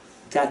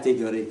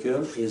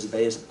 Categorical is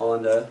based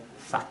on a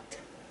fact.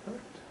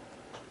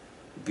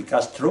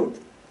 Because truth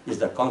is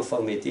the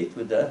conformity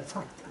to the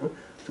fact,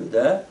 to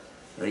the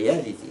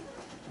reality.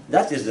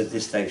 That is the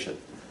distinction.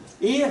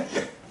 Here,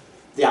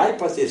 the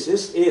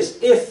hypothesis is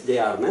if they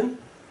are men,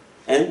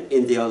 and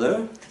in the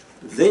other,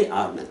 they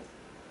are men.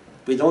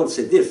 We don't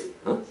say if.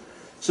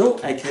 So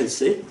I can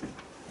say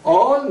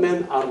all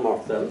men are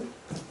mortal.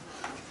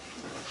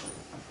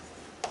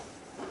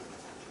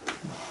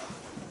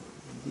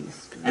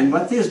 And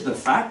what is the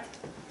fact?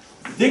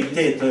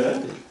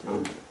 Dictator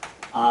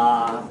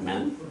are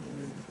men.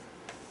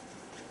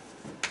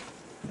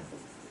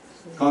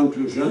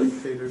 Conclusion,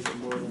 Dictators are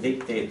mortal.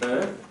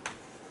 dictator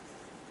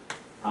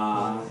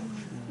are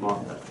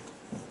mortal.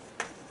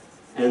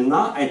 And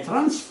now I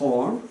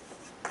transform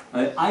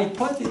a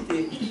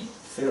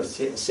hypothetical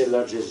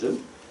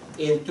syllogism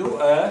into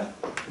a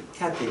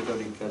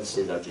categorical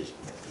syllogism.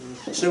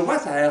 So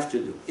what I have to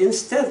do,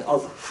 instead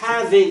of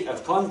having a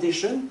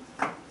condition,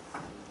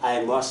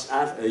 I must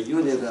have a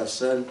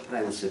universal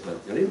principle.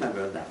 You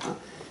remember that,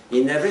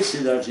 in every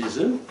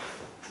syllogism,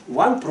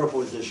 one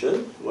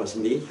proposition was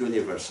made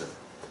universal,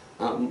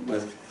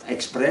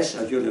 express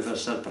a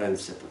universal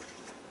principle.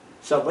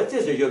 So what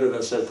is the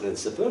universal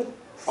principle?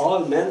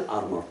 All men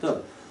are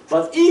mortal.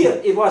 But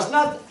here it was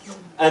not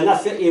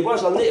it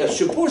was only a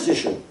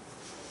supposition.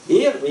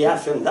 Here we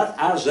affirm that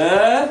as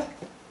a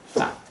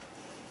fact.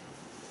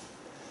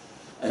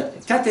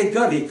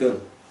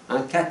 Categorical.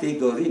 And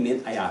category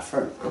means I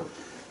affirm.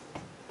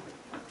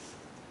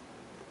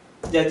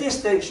 The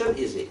distinction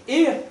is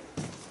here.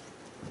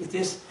 It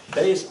is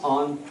based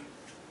on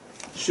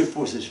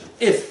supposition.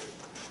 If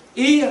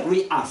here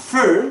we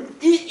affirm,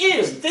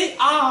 they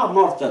are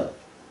mortal.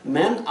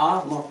 Men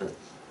are mortal.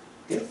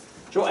 Okay?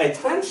 So I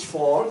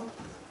transform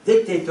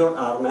dictator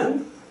are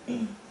men,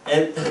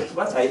 and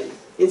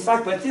in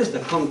fact, what is the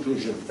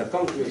conclusion? The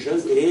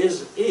conclusion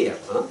is here.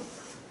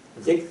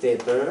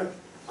 Dictator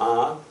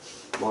are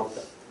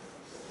mortal.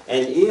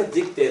 And here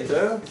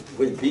dictator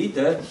will be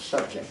the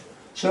subject.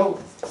 So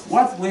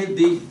what will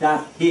be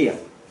that here?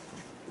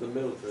 The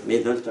middle term.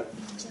 Middle term.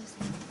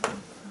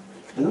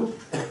 You know?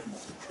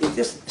 It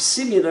is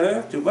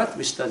similar to what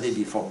we studied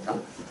before.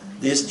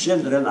 These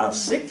children are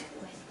sick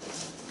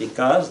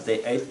because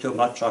they ate too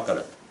much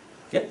chocolate.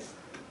 Okay?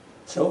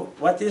 So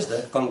what is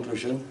the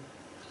conclusion?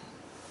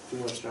 Too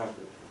much chocolate.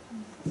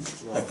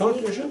 The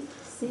conclusion?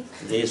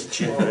 These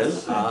children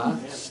are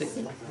sick.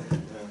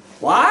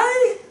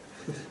 Why?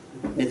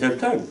 Middle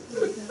term.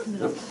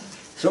 No?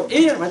 So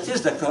here, what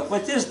is the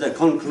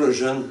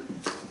conclusion?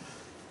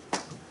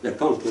 The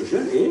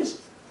conclusion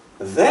is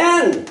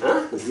then,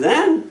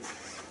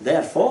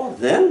 therefore,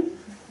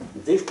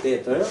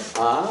 dictators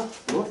are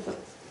mortal.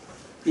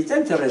 It's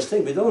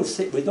interesting. We don't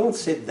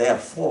say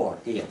therefore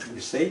here. We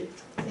say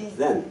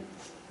then,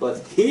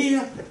 but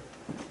here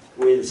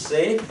we'll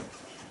say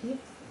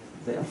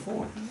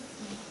therefore.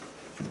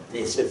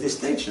 It's a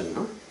distinction.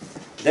 No?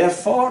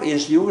 Therefore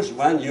is used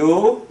when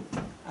you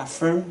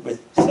affirm with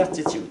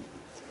certitude.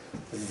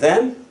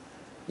 Then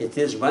it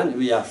is when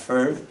we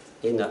affirm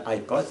in a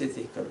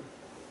hypothetical.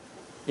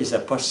 It's a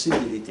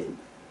possibility.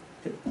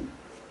 Okay?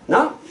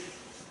 Now,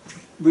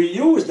 we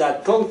use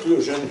that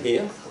conclusion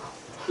here.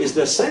 It's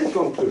the same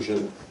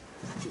conclusion.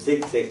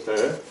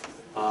 Dictators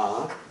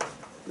are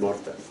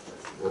mortal.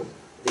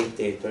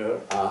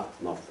 Dictators are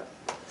mortal.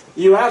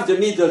 You have the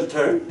middle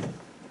term.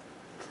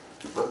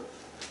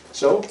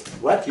 So,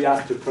 what you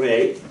have to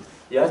create?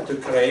 You have to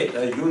create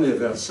a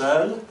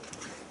universal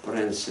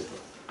principle.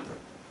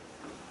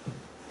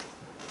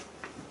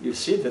 You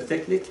see the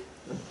technique?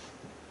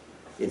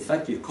 In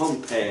fact, you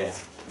compare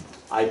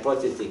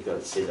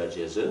hypothetical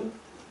syllogism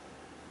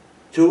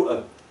to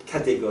a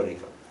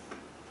categorical.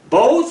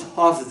 Both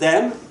of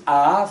them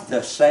have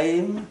the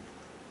same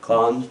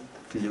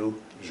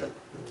conclusion.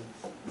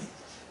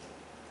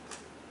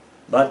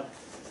 But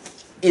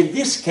in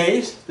this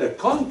case, the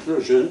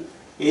conclusion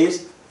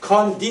is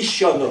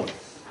conditional.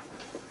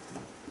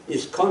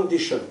 Is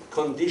conditional.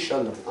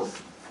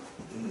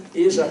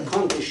 Is a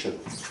condition.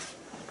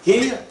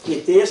 Here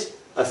it is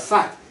a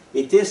fact.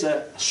 It is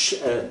a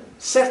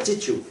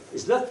certitude.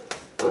 It's not.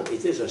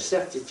 It is a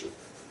certitude.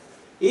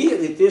 Here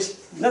it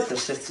is not a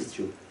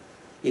certitude.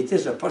 It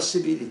is a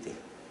possibility.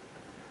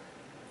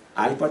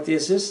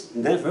 Hypothesis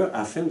never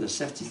affirm the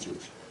certitude.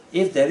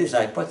 If there is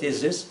a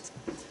hypothesis,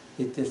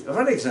 it is.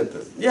 For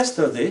example,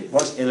 yesterday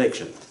was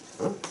election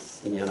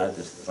in the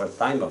United States, for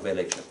time of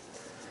election.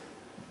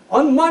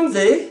 On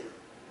Monday,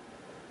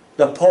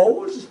 the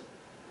polls,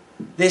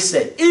 they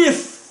say,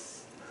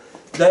 if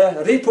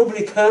the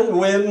Republican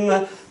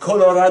win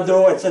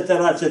Colorado,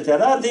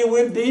 etc., they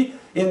will be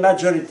in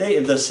majority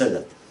in the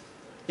Senate.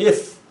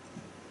 If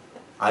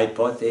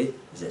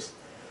hypothesis.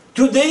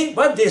 Today,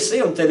 what they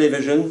say on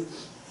television,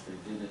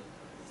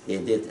 they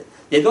did it.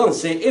 They don't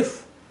say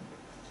if.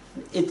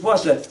 It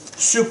was a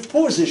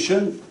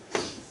supposition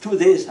 2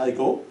 days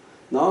ago.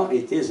 Now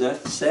it is a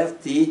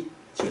certitude.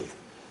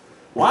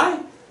 Why?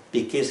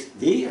 Because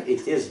there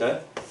it is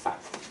a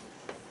fact.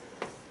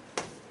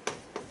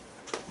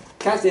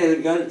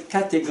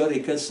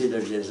 Categorical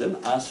syllogism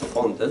is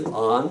founded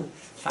on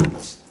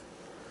facts.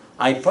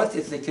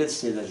 Hypothetical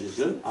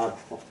syllogism are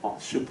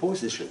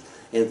supposition.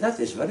 And that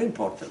is very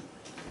important.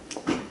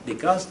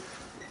 Because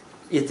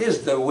it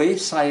is the way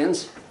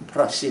science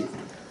proceeds.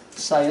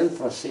 Science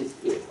proceeds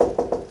here.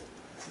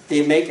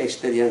 They make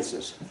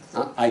experiences,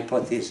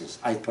 hypothesis,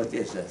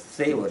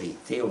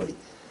 theory.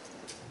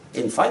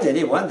 And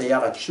finally, when they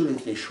are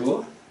absolutely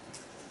sure,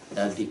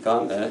 they'll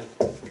become a...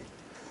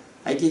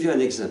 I give you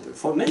an example.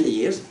 For many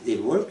years, they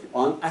worked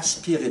on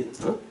aspirin.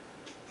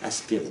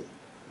 Aspirin.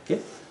 Okay?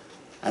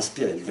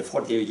 Aspirin.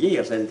 For the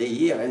years and the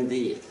year and the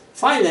year.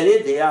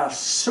 Finally, they are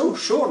so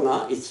sure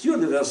now, it's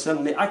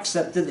universally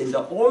accepted in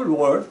the whole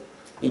world,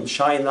 in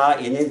China,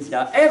 in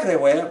India,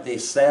 everywhere they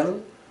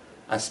sell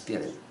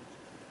aspirin.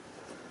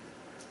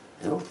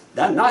 You know?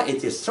 Then now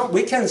it is so,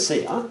 we can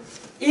say,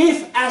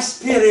 if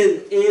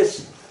aspirin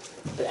is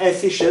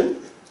efficient,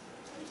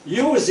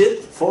 use it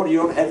for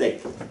your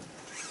headache.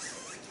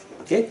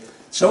 Okay?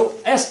 So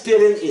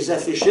aspirin is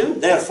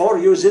efficient, therefore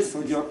use it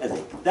for your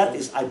headache. That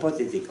is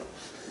hypothetical.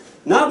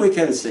 Now we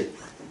can see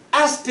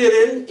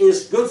aspirin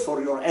is good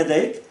for your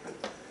headache.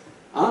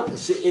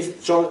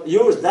 So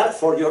use that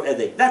for your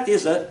headache. That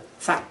is a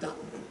fact now.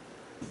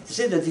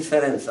 See the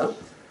difference? Huh?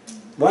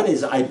 One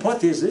is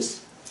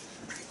hypothesis.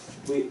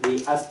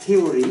 We have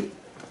theory.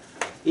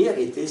 Here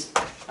it is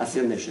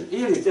affirmation.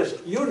 Here it is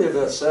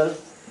universal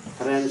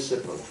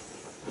principle.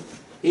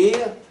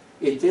 Here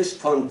it is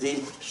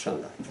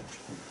conditional.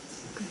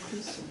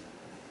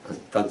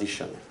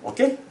 Conditional.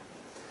 Okay?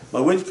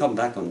 But we'll come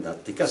back on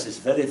that because it's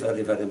very,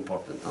 very, very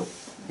important. Huh?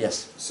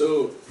 Yes?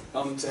 So,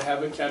 to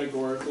have a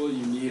categorical,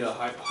 you need a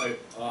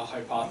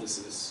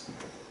hypothesis.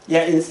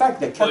 Yeah, in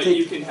fact, the But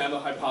you can have a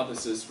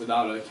hypothesis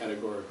without a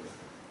categorical.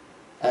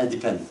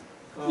 depends.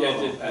 Yeah,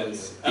 it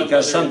depends.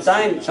 Because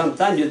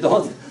sometimes you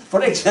don't.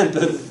 For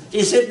example,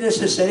 is it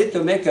necessary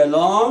to make a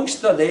long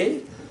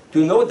study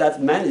to know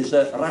that man is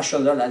a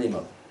rational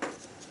animal?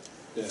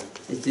 Yeah.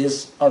 It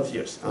is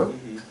obvious. Huh?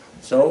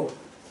 So,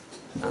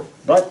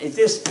 but it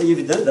is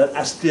evident that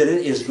aspirin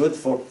is good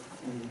for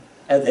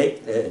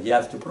headache. You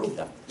have to prove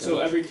that. So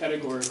every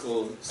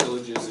categorical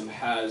syllogism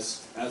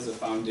has, as a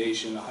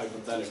foundation, a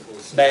hypothetical.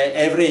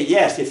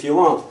 Yes, if you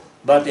want.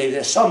 But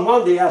if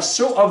someone they are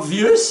so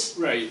obvious,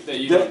 right, that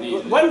you don't need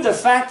it. When the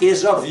fact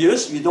is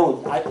obvious, you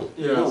don't.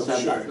 You don't have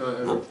Sure.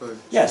 that.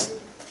 Yes,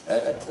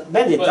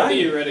 many But times.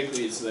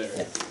 theoretically, it's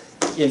there.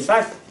 In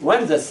fact,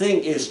 when the thing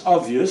is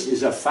obvious,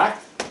 is a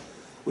fact,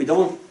 we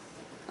don't.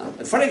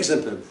 For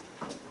example,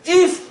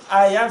 if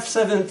I have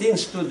 17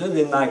 students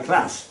in my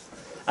class,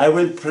 I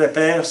will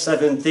prepare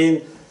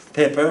 17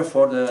 papers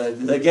for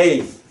the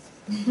game.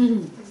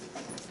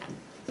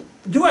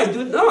 Do I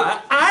do? No,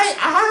 I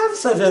have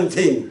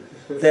 17.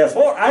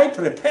 Therefore, I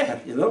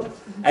prepare, you know.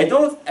 I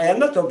am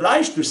not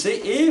obliged to say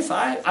if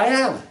I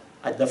have.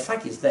 The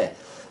fact is there.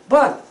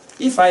 But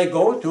if I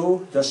go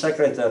to the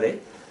secretary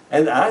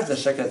and ask the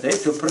secretary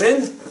to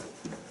print,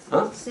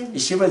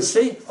 she will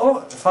say,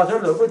 oh, Father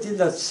Legault did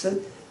not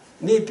send.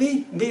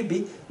 Maybe.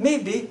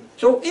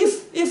 So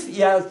if he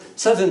has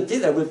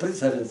 17, I will print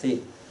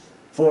 17.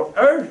 For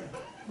her,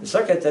 the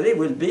secretary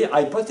will be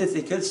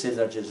hypothetical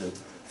syllogism.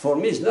 For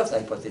me, it's not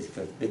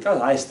hypothetical, because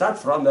I start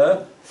from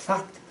a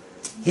fact.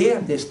 Here,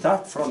 they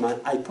start from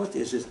an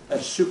hypothesis, a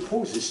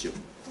supposition.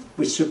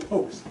 We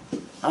suppose.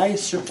 I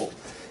suppose.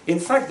 In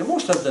fact,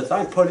 most of the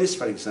time, police,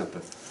 for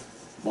example,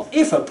 well,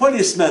 if a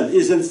policeman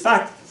is in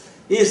fact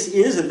is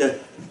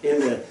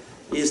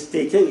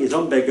taking his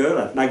hamburger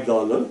at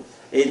McDonald's,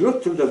 he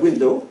look through the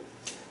window,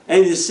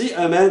 and you see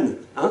a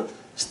man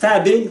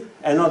stabbing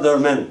another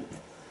man.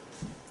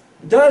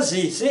 Does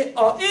he say,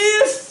 oh,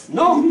 if?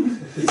 No,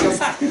 it's a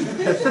fact.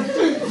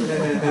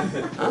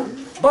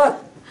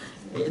 But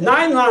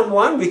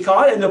 911, we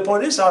call, and the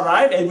police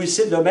arrive, and we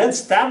see the man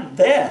stabbed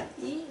there.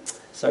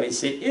 So we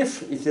say,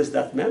 if it is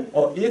that man,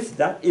 or if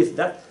that,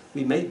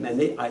 we make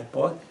many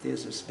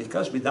hypotheses,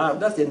 because we are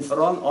not in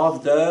front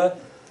of the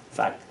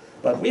fact.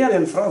 But we are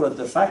in front of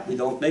the fact, we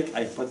don't make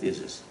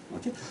hypotheses.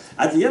 Okay?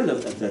 At the end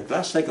of the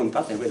class, second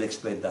part, I will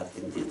explain that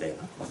in detail.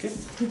 Okay?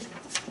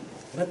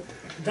 But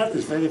that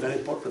is very, very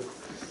important.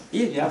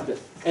 Here you have the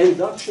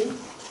induction.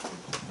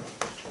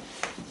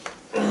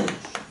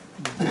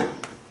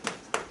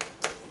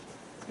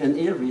 And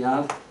here we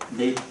have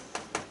the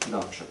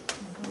deduction.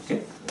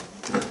 Okay?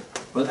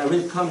 But I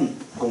will come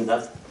on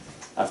that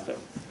after.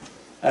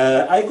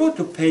 I go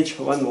to page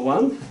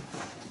 101.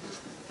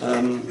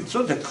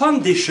 So the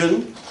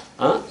condition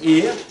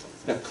here,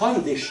 the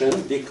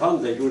condition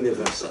becomes the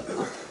universal.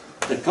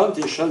 The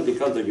condition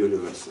becomes the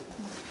universal.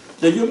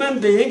 The human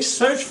beings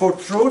search for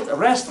truth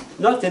rest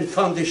not in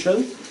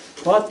condition,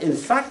 but in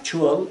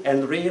factual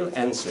and real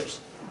answers.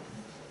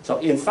 So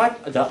in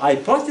fact, the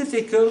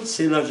hypothetical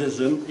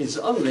syllogism is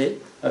only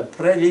a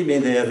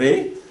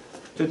preliminary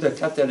to the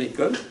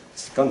categorical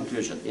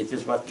conclusion. It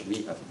is what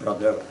we,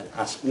 brother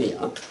asked me.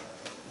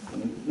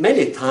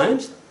 Many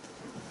times,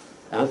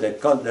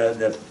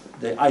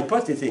 the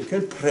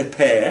hypothetical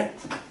prepare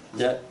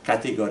the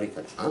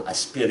categorical.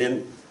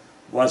 Aspirin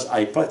was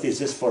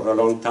hypothesis for a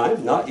long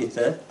time. Now it's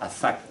a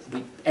fact.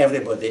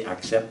 Everybody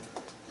accepts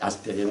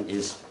aspirin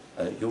is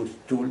a used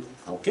tool.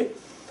 Okay.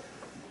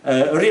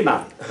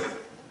 Remark,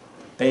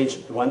 page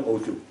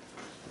 102.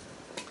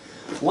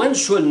 One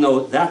should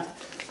note that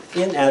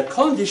in a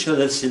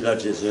conditional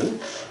syllogism,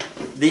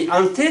 the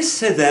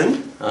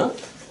antecedent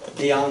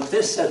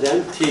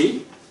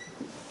T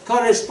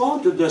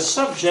correspond to the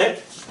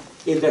subject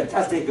in the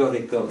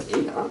categorical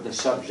A, the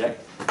subject,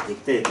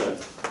 dictator,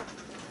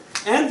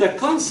 and the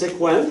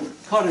consequent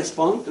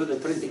correspond to the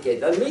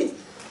predicate. That means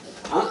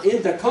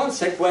in the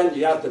consequent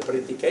you have the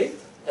predicate,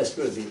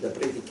 the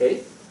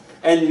predicate,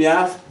 and we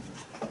have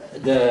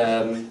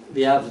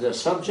the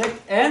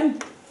subject,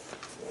 and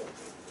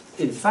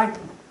in fact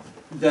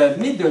the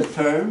middle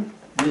term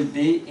will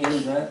be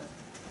in the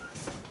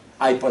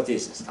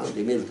hypothesis.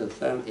 The middle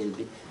term will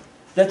be.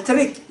 The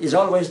trick is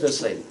always the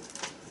same.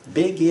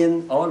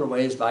 Begin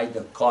always by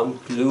the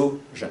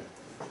conclusion.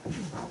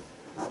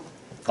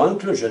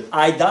 Conclusion.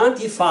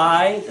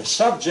 Identify the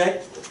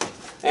subject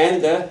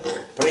and the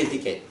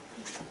predicate.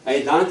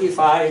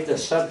 Identify the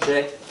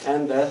subject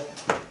and the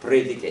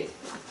predicate.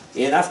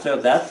 And after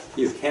that,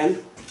 you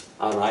can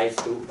arrive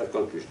to a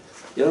conclusion.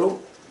 You know,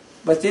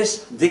 but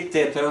this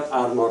dictators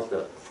are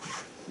mortal.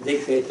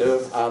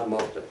 Dictators are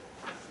mortal.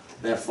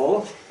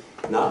 Therefore,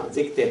 now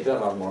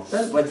dictators are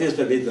mortal. What is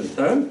the middle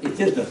term? It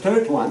is the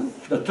third one.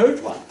 The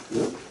third one,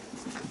 you know,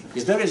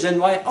 is the reason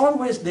why I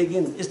always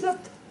begin. It's not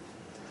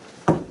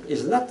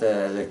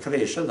the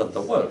creation of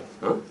the world.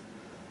 Huh?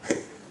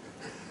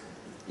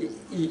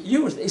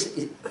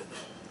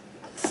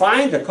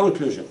 Find a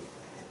conclusion.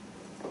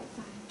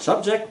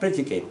 Subject,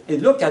 predicate.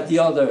 And look at the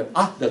other.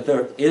 The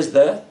third is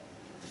the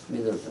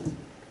middle term.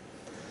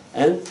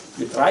 And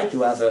we try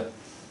to have a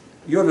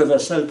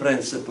universal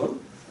principle,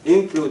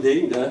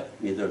 including the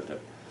middle term.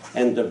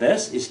 And the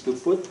best is to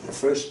put the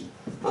first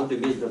and the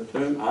middle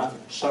term as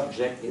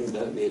subject in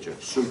the major,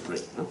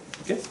 supreme. Huh?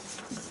 Okay?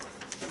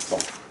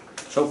 Bon.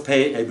 So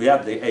we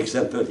have the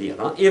example here.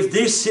 Huh? If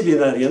these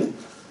seminarians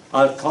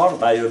are called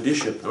by a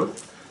bishop, huh?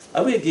 I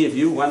will give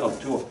you one or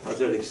two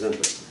other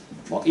examples.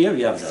 Well, here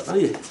we have that. Huh?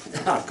 They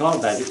are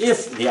called by,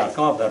 if they are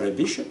called by a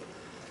bishop.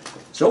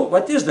 So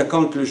what is the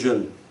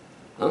conclusion?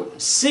 Huh?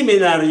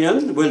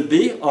 Seminarian will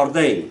be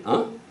ordained.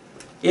 Huh?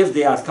 If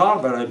they are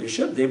called by a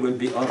bishop, they will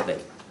be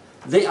ordained.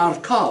 They are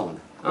called.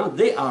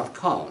 They are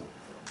called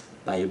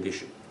by a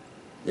bishop.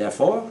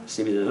 Therefore,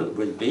 seminarian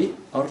will be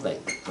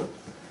ordained. Huh?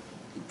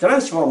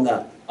 Transform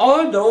that.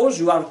 All those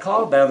who are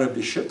called by a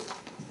bishop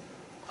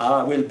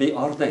will be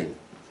ordained.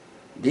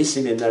 These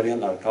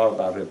seminarians are called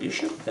by a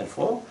bishop.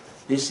 Therefore,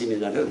 this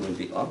seminarian will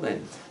be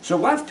ordained. So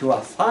we have to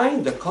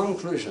find the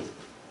conclusion.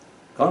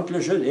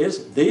 Conclusion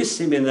is this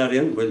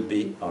seminarian will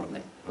be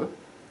ordained. Huh?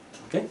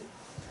 Okay?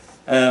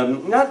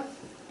 Now,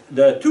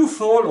 the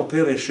twofold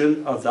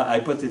operation of the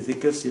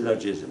hypothetical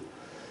syllogism.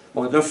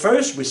 Well, the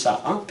first we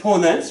saw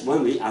opponents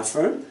when we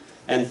affirm,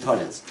 and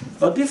tolerance.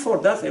 But before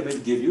that, I will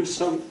give you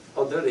some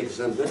other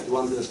examples to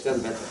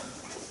understand better.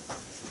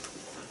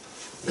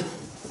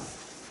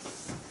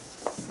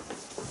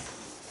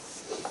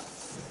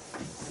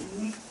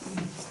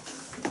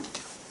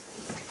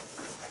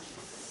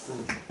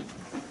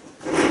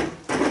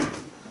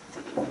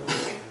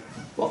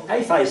 Well,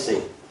 if I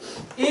say,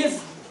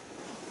 if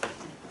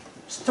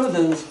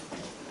students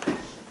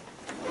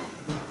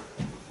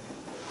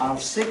are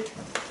sick,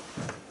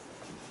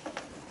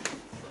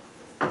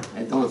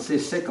 I don't say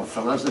sick of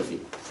philosophy,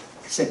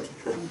 sick.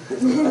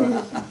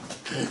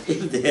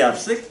 If they are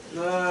sick,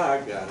 No,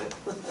 I got it.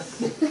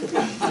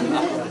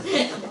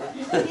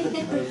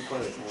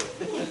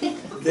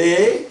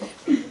 they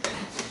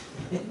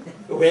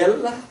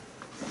will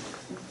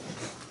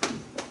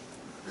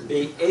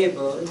be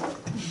able,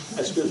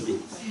 excuse me,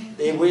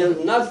 they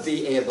will not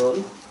be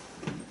able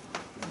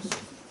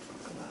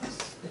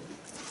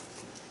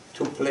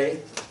to play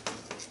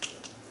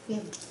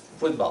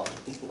football,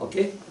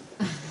 okay?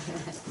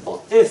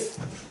 Or if,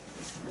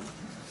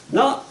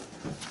 now,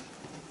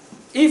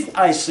 if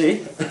I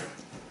say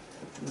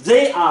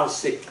they are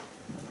sick,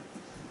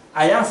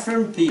 I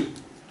affirm P,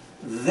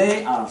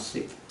 they are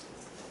sick.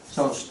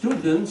 So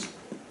students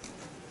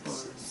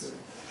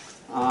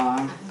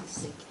are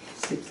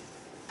sick.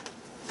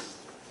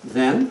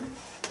 Then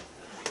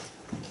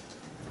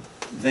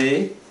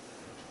they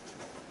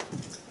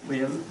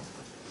will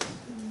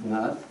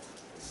not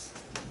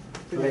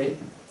play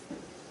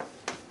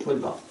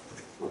football.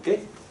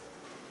 Okay?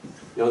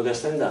 You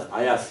understand that?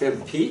 I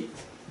affirm P,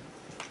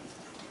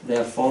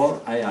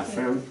 therefore I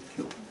affirm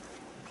Q.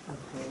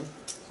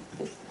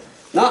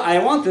 Now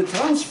I want to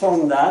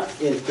transform that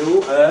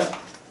into a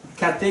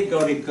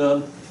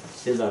categorical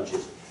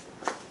syllogism.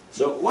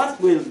 So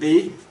what will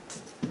be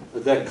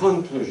the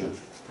conclusion?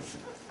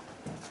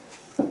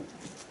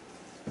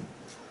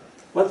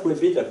 What will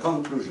be the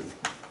conclusion?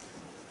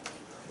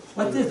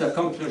 What is the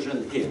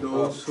conclusion here?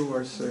 Those who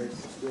are sick,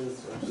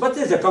 What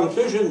is the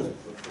conclusion?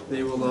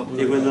 they will not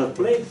They will not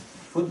play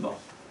football.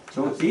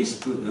 So these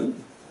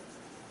students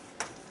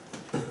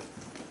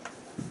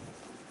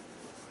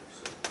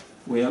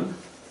will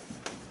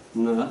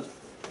not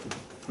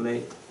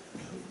play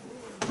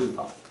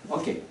football.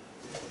 Okay.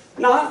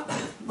 Now,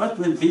 what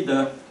will be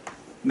the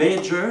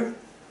major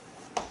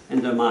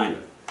and the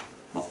minor?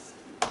 Well,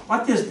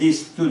 what is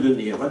this student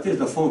here? What is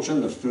the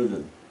function of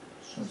student?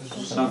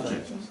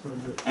 Subject.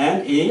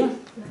 And a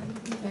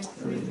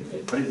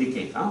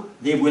predicate. Huh?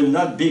 They will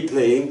not be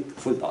playing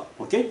football.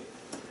 Okay?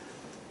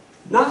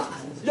 Now,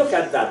 look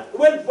at that.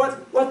 Well,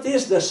 what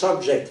is the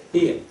subject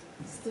here?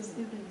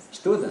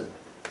 Student.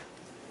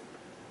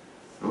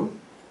 Huh?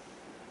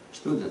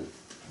 Student.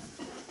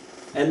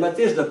 And what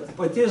is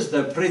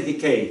the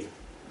predicate?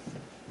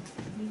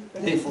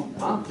 Play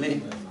football.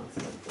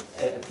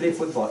 Play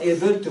football.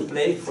 Able to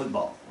play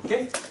football.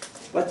 Okay?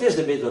 What is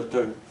the middle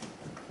term?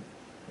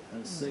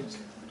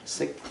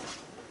 Sick.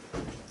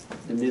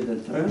 The middle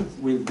term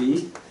will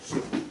be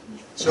sick.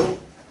 So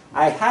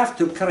I have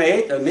to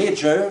create a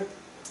major,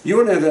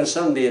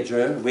 universal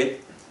major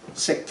with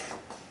sick.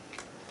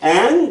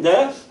 And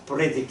the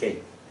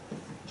predicate.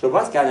 So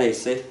what can I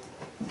say?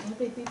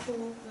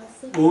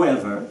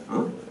 Whoever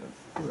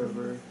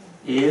whoever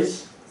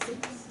is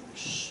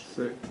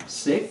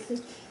sick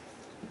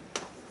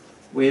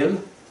will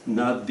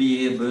not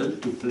be able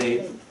to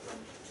play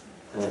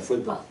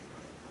football.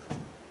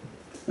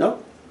 No?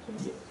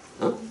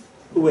 Huh?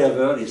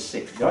 Whoever is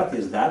sick, what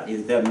is that?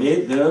 Is the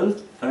middle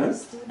term,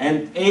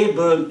 and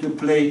able to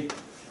play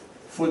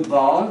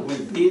football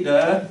will be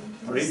the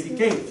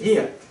predicate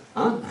here.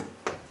 Huh?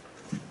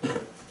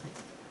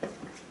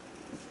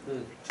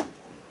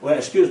 Well,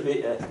 excuse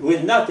me,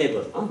 will not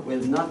able,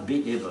 will not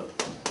be able.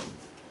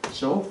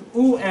 So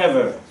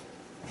whoever,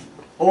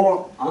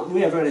 or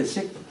whoever is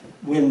sick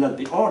will not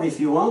be, or if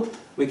you want,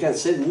 we can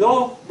say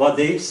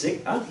nobody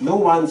sick, no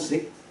one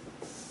sick,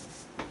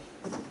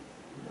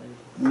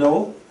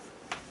 no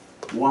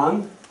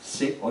one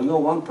sick, or no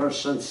one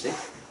person sick,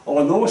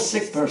 or no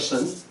sick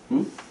person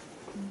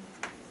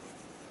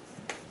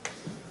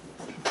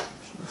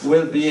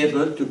will be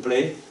able to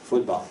play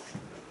football.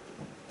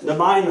 The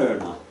minor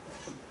now.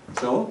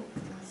 So,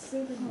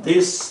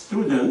 this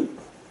student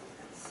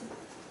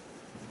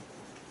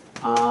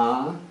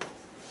are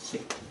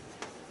sick.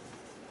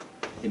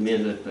 The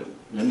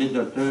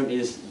middle term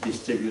is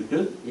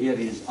distributed, here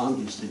is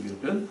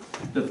undistributed,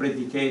 the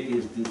predicate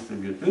is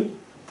distributed,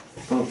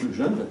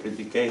 conclusion, the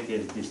predicate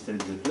is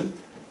distributed,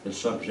 the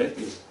subject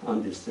is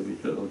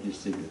undistributed or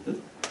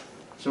distributed.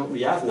 So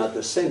we have not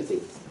the same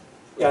thing,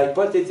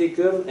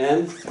 hypothetical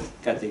and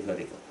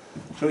categorical.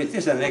 So it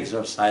is an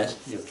exercise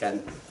you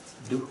can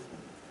do.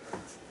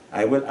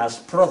 I will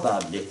ask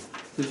probably.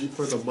 Did you,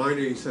 for the minor,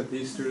 you said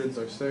these students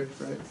are sick,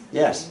 right?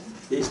 Yes,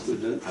 these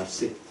students are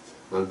sick.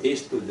 And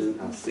these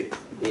students are sick.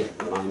 Here,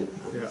 the minor.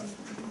 Yeah.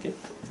 Okay.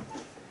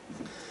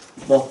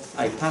 Well,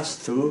 I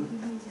pass to.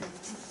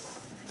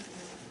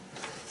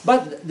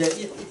 But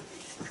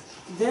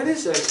there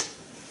is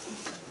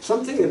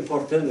something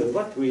important in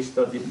what we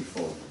studied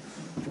before.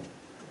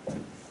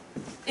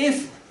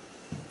 If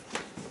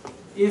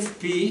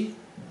P,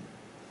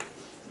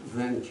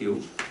 then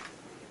Q,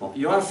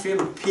 you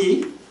affirm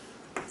P,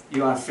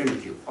 you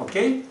affirm Q,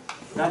 okay?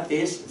 That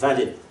is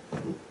valid.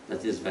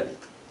 That is valid.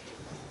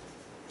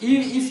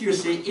 If you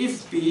say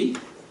if P,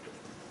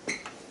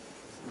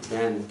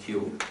 then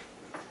Q,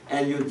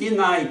 and you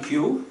deny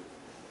Q,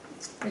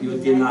 you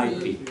deny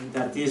P.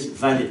 That is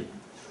valid.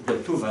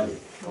 The two valid,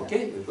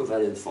 okay? The two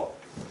valid for.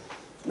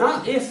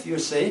 Now if you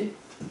say,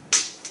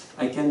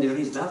 I can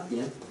erase that,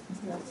 yeah?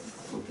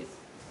 Okay.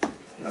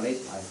 Right.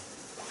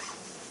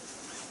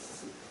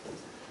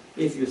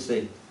 If you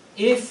say,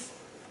 if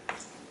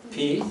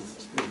P,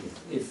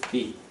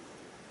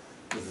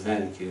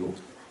 then Q,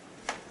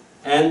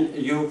 and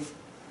you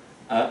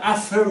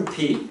affirm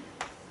P,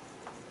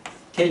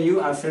 can you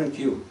affirm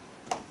Q?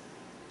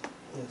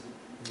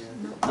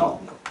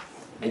 No.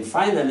 And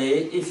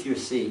finally, if you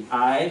say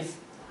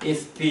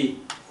if P,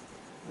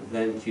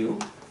 then Q,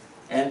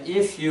 and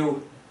if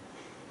you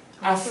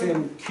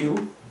affirm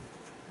Q,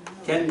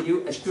 can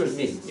you, excuse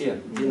me,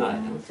 here,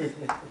 deny.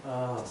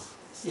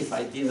 If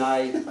I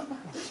deny,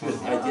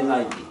 excuse me, I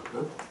deny P.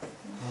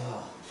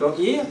 So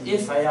here,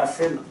 if I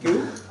affirm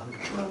Q,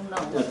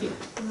 nothing.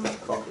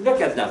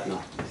 Look at that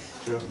now.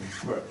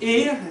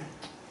 Here,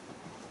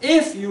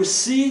 if you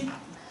see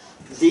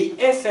the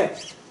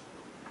effect,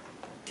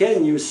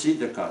 can you see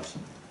the cause?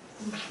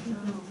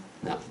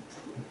 No.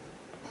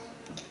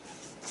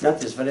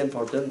 That is very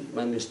important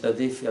when we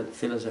study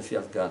philosophy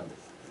of God.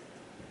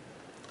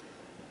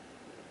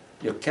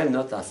 You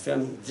cannot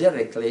affirm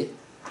directly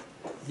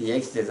the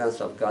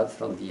existence of God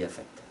from the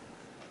effect.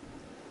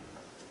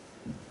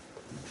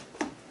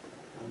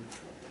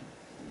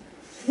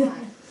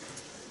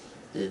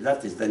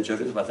 That is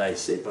dangerous what I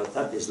say, but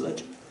that is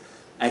logic.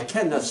 I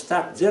cannot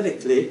start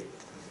directly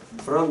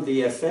from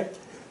the effect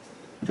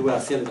to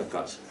affirm the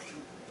cause.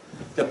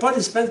 The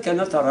policeman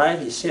cannot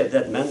arrive, he see a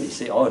dead man, he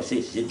say, oh,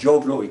 see,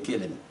 Joe Blow, he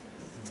killed him.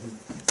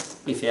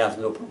 If he has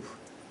no proof.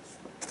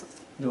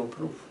 No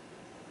proof.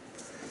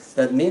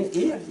 That means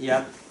here you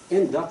have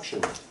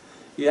induction.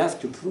 You have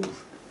to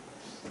prove.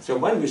 So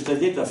when we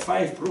studied the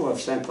 5 proofs of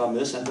St.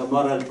 Thomas and the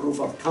moral proof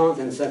of Kant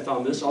and St.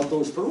 Thomas, all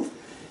those proofs,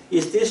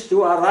 is this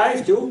to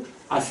arrive to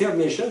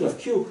affirmation of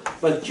Q.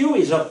 But Q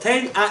is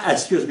obtained,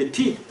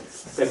 P.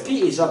 The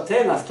P is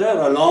obtained after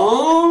a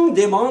long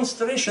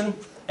demonstration,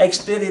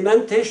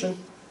 experimentation.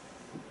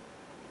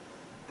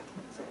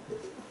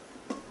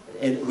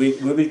 And we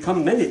will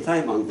come many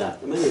times on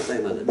that,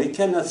 We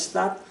cannot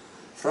start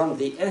from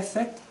the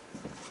effect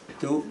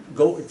to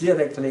go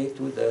directly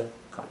to the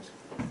cause.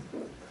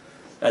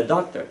 A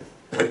doctor,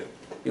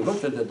 you go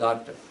to the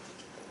doctor.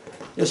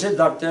 You say,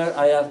 doctor,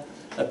 I have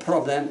a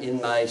problem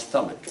in my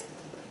stomach.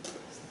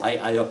 I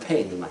have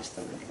pain in my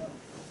stomach.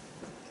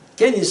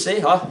 Can you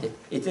say,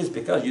 it is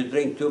because you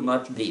drink too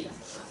much beer,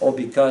 or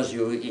because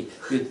you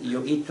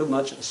eat too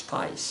much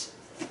spice,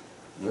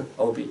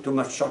 or too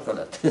much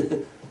chocolate?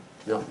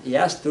 No, he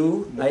has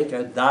to make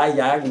a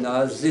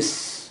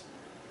diagnosis.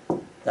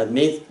 That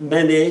means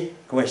many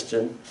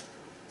questions.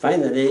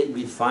 Finally,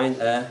 we find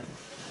a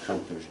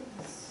conclusion.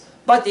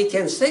 But he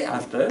can say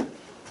after,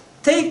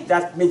 take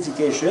that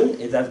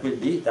medication, and that will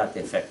be that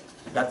effect.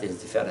 That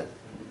is different.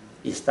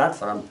 He starts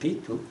from P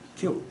to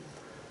Q.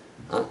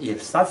 You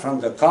start from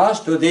the cause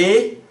to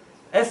the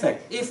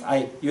effect. If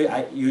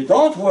you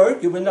don't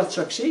work, you will not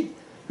succeed.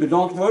 You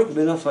don't work, you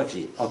will not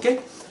succeed.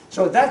 Okay?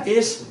 So that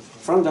is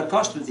from the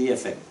cause to the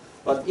effect.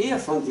 But here,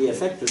 from the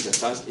effect to the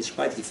cause is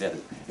quite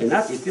different. And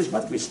that it is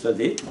what we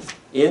studied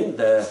in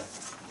the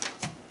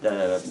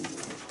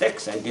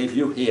text I gave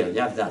you here. You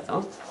have that,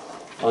 huh?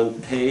 On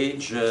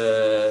page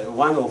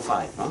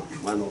 105. Huh?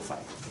 105.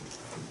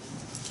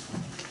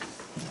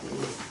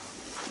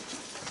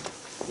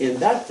 In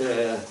that,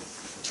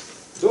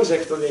 those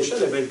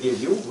explanations I will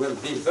give you will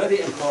be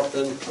very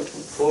important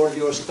for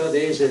your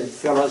studies in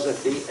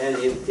philosophy and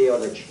in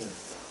theology.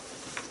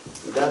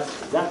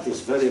 That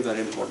is very,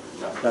 very important.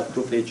 That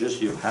 2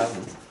 pages you have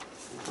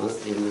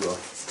in your,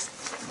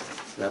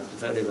 that's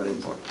very, very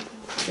important.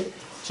 Okay?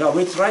 So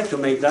we try to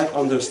make that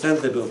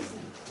understandable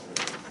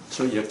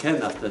so you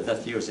can after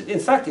that use it. In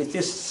fact, it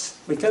is,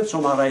 we can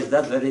summarize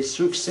that very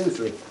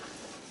succinctly.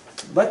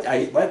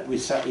 What we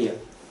saw here.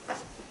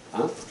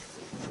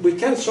 We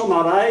can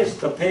summarize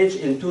the page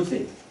in 2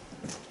 things.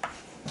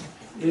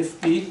 If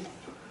P,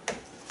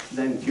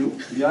 then Q.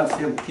 You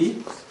affirm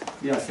P,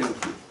 you affirm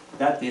Q.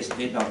 That is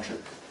deduction.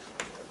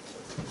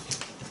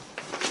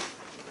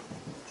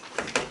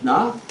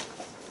 Now,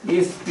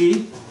 if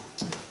P,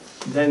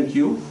 then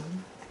Q.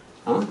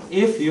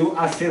 If you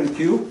affirm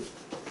Q,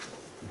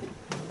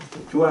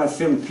 to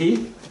affirm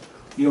P,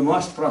 you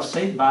must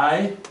proceed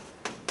by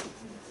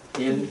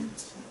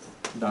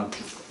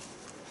induction.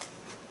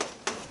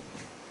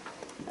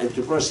 And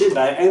to proceed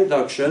by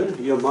induction,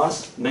 you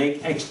must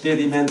make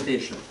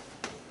experimentation.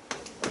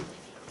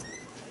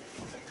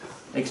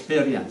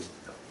 Experience.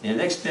 In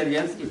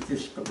experience, it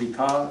is we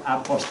call a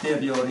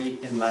posteriori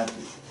in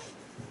Latin.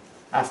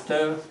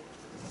 After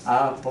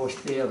a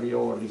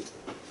posteriori.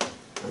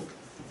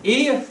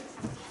 Here,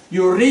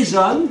 you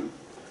reason,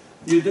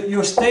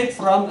 you state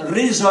from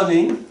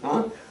reasoning,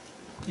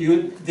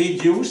 you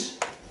deduce,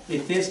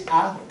 it is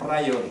a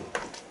priori.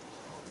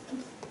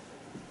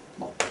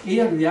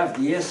 Here we have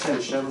the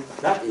essential,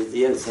 that is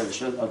the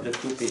essential of the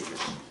 2 pages.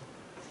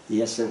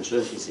 The essential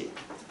is it.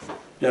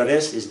 The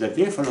rest is the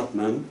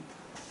development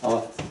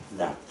of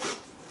that.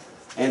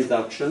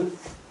 Induction,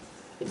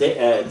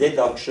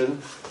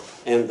 deduction,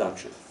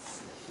 induction.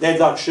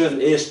 Deduction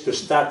is to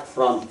start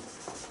from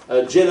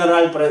a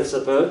general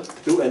principle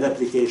to an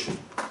application.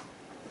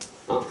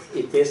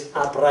 It is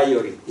a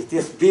priori. It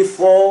is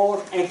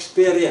before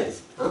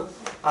experience.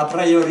 A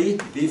priori,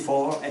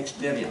 before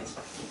experience.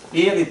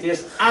 Here it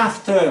is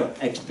after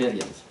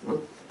experience.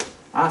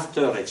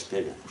 After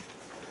experience.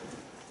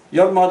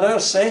 Your mother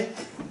say,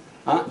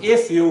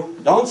 if you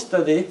don't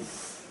study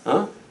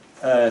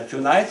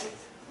tonight,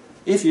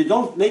 if you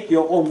don't make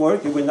your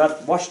homework, you will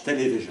not watch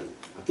television.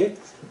 Okay?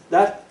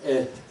 That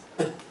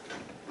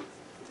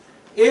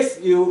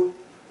if you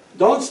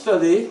don't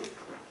study,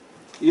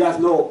 you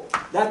have no.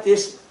 That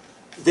is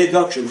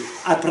deduction.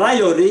 A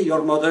priori,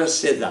 your mother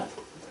said that.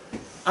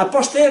 A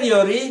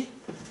posteriori,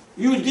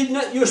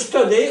 you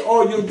study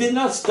or you did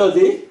not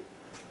study.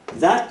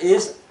 That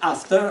is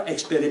after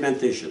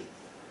experimentation.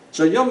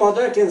 So your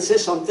mother can say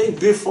something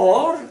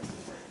before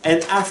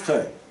and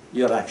after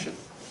your action.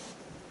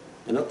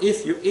 You know,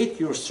 if you eat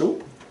your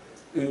soup,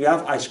 you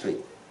have ice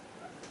cream.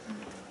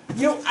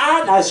 You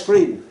add ice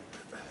cream,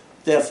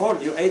 therefore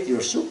you ate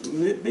your soup.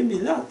 Maybe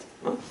not.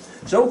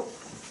 So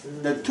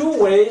the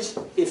 2 ways,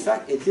 in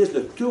fact, it is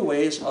the 2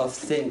 ways of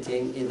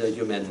thinking in the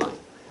human mind.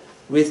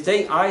 We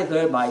think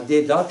either by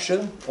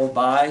deduction or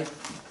by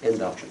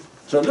induction.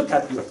 So look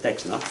at your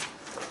text now.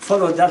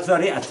 Follow that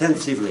very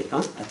attentively,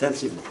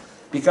 attentively,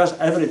 because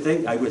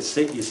everything I will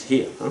say is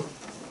here.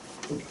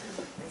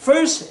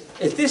 First,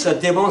 it is a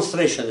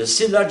demonstration. The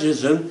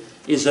syllogism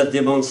is a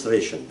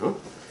demonstration.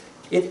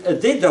 A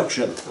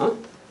deduction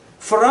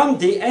from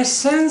the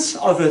essence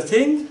of a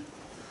thing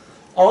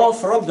or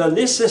from the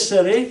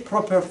necessary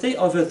property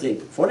of a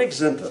thing. For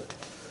example,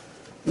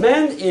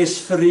 man is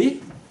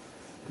free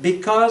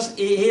because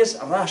he is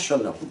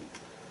rational.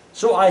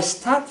 So I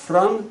start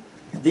from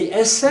the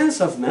essence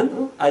of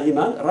man,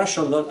 animal,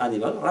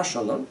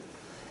 rational,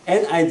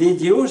 and I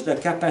deduce the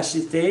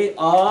capacity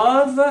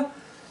of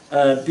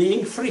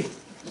being free.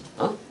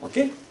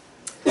 Okay?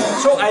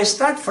 So I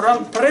start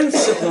from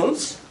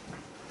principles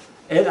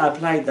and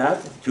apply that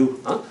to,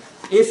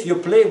 if you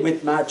play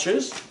with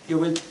matches, you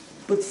will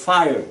put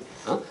fire.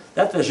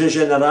 That is a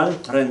general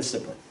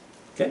principle.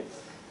 Okay?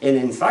 And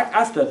in fact,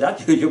 after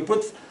that, you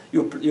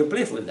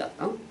play with that.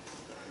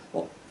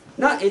 Well,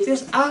 now it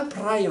is a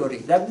priori.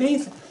 That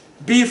means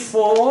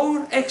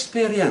before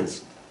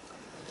experience.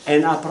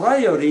 And a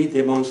priori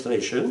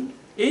demonstration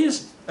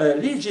is a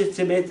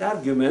legitimate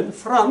argument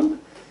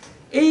from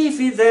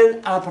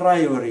evident a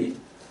priori,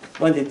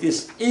 when it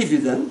is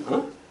evident,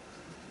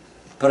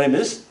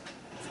 premise,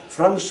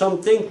 from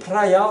something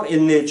prior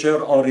in nature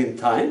or in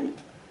time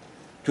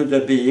to the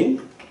being,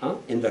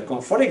 in the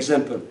for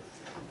example,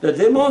 the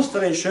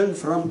demonstration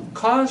from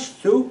cause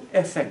to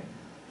effect.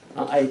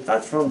 I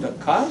start from the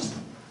cause,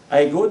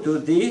 I go to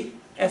the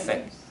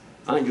effect.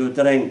 You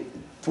drink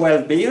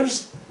 12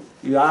 beers,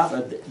 you have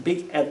a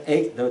big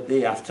headache the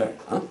day after.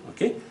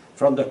 Okay?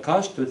 From the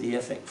cause to the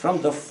effect.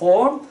 From the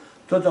form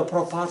to the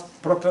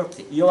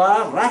property. You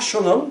are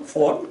rational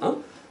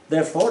form,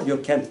 therefore you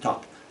can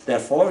talk.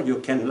 Therefore you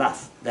can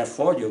laugh.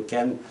 Therefore you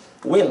can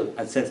will,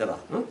 etc.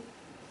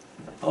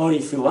 Or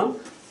if you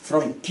want,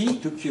 from P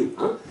to Q.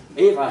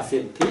 If I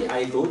affirm P,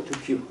 I go to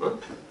Q.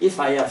 If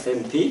I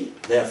affirm P,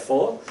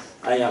 therefore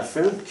I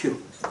affirm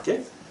Q.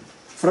 Okay?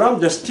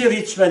 From the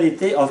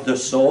spirituality of the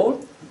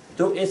soul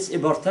to its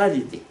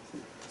immortality.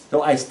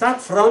 So I start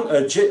from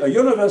a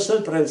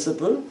universal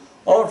principle,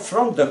 or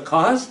from the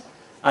cause,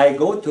 I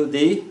go to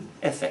the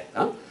effect.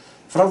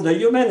 From the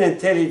human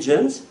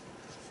intelligence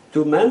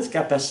to man's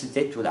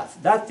capacity to laugh.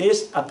 That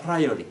is a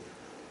priori.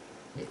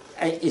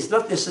 It's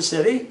not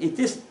necessary. It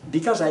is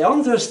because I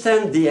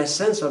understand the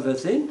essence of a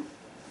thing,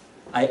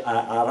 I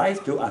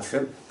arrive to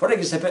affirm. For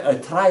example, a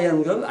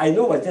triangle, I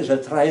know what is a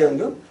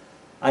triangle.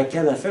 I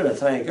can affirm a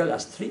triangle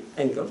as 3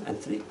 angles and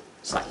 3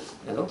 sides.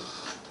 You know?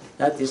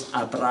 That is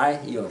a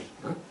priori.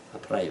 A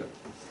priori.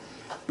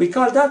 We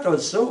call that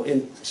also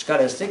in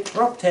scholastic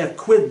propter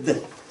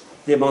quid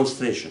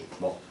demonstration.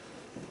 Well,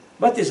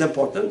 what is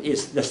important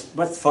is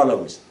what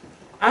follows.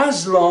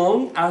 As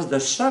long as the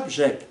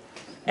subject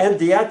and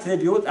the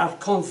attribute are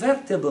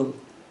convertible,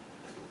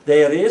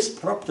 there is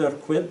propter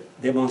quid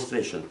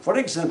demonstration. For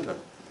example,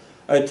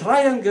 a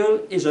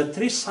triangle is a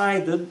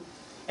 3-sided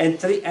and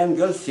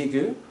 3-angle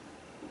figure.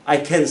 I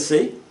can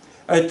say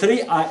a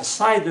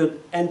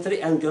 3-sided and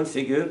 3-angle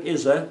figure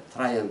is a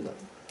triangle.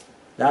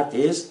 That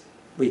is,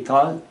 we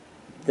call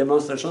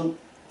demonstration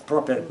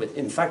proper quid.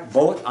 In fact,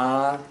 both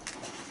are,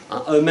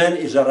 a man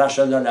is a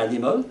rational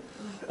animal,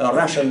 a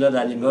rational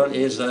animal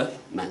is a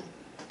man.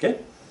 Okay?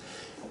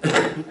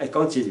 I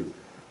continue.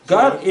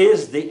 God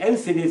is the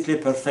infinitely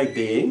perfect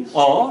being,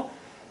 or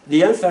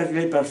the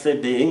infinitely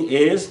perfect being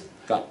is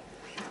God.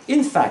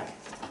 In fact,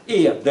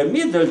 here, the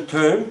middle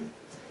term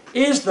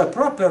is the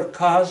proper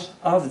cause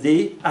of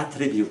the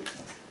attribute.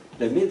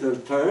 The middle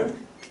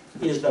term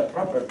is the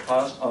proper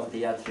cause of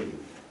the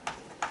attribute.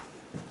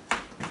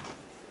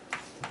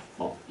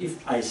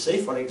 If I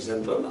say, for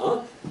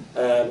example,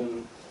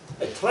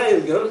 a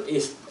triangle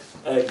is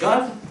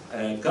God.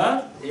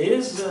 God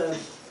is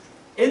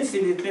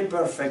infinitely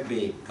perfect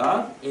being.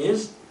 God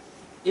is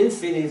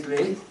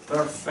infinitely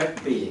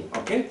perfect being.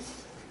 Okay.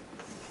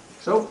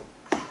 So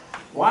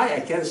why I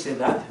can say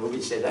that?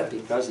 We say that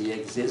because he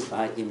exists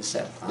by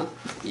himself.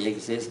 He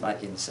exists by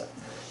himself.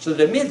 So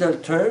the middle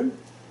term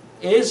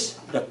is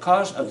the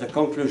cause of the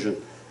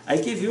conclusion. I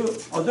give you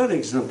another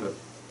example.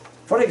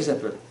 For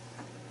example,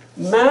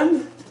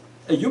 man.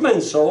 A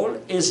human soul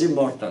is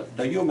immortal.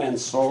 The human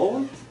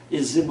soul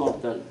is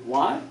immortal.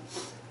 Why?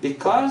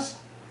 Because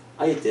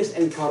it is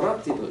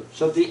incorruptible.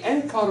 So the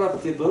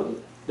incorruptible,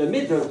 the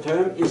middle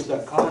term, is the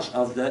cause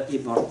of the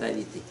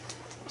immortality.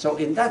 So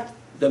in that,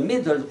 the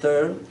middle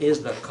term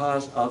is the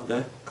cause of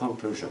the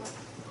conclusion.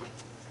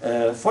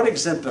 For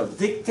example,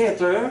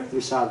 dictator, we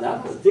saw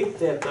that,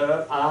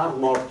 dictators are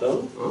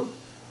mortal.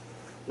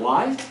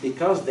 Why?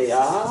 Because they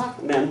are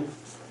men.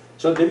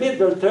 So the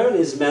middle term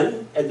is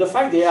men, and the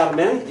fact they are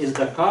men is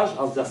the cause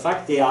of the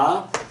fact they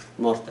are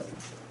mortal.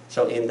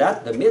 So in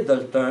that, the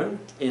middle term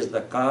is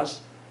the cause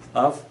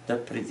of the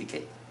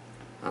predicate,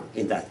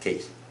 in that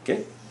case.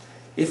 Okay?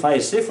 If I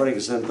say, for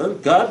example,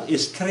 God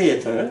is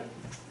creator,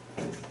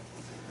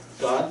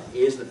 God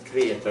is the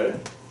creator.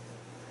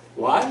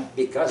 Why?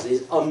 Because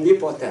he's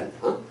omnipotent.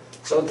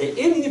 So the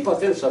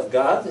omnipotence of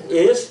God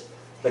is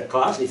the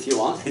cause, if you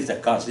want, is the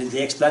cause, is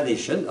the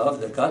explanation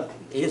of the God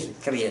is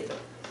creator.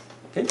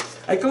 Okay?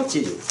 I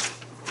continue.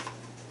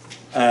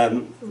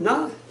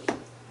 Now,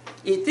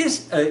 it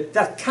is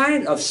that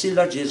kind of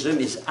syllogism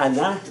is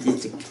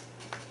analytic.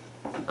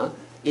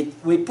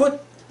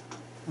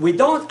 We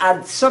don't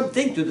add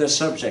something to the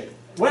subject.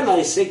 When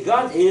I say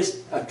God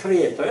is a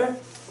creator,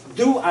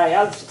 do I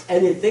add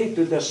anything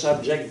to the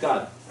subject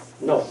God?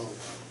 No.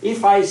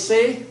 If I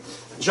say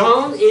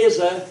John is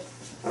a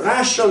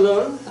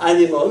rational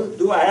animal,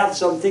 do I add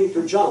something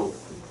to John?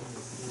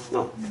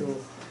 No.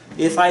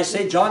 If I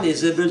say John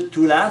is able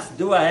to laugh,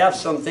 do I have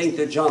something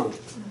to John?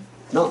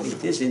 No,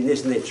 it is in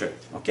his nature.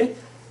 Okay?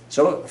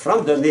 So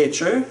from the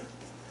nature,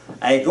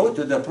 I go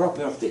to the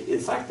property. In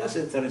fact, that's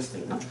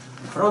interesting.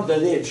 From the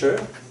nature,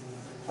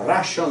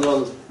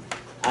 rational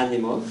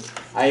animal,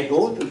 I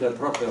go to the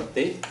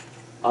property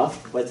of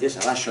what is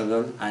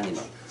rational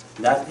animal.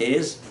 That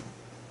is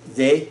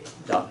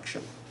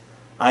deduction.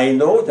 I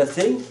know the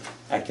thing,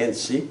 I can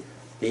see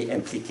the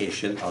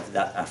implication of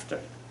that after.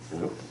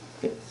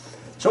 Okay?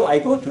 So I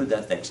go to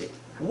that exit.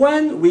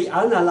 When we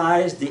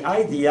analyze the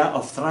idea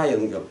of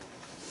triangle,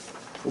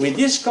 we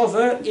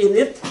discover in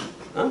it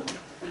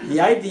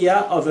the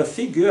idea of a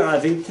figure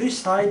having 3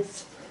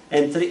 sides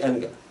and 3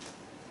 angles.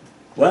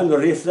 When we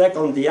reflect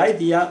on the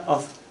idea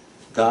of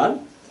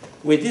God,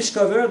 we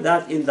discover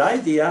that in the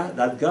idea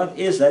that God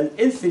is an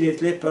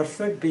infinitely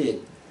perfect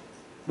being.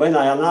 When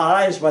I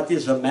analyze what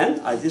is a man,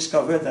 I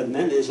discover that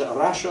man is a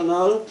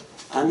rational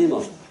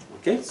animal.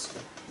 Okay?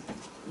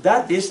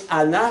 That is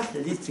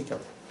analytical.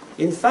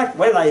 In fact,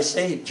 when I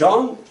say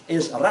John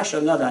is a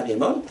rational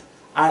animal,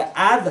 I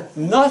add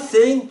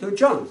nothing to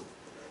John.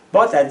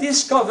 But I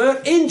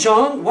discover in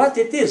John what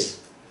it is.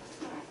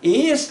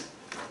 He is,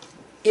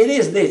 in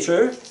his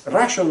nature,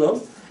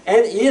 rational,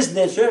 and his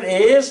nature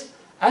is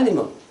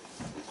animal.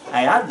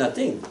 I add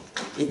nothing.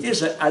 It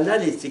is an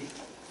analytic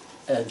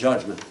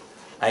judgment.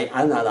 I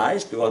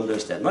analyze to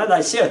understand. When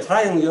I say a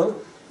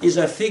triangle is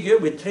a figure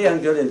with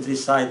triangle and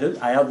three-sided,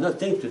 I have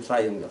nothing to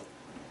triangle.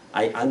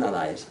 I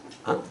analyze.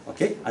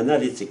 Okay?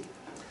 Analytic.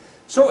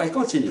 So I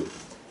continue.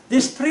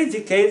 This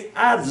predicate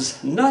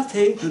adds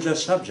nothing to the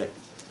subject,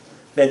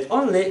 but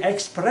only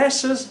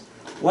expresses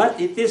what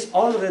it is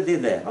already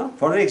there.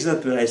 For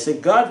example, I say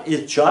God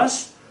is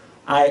just,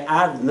 I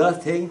add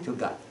nothing to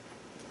God.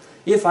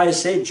 If I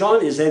say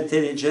John is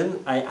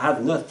intelligent, I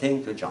add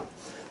nothing to John.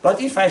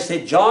 But if I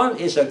say John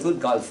is a good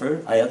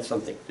golfer, I add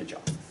something to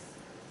John.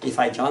 If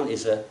John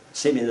is a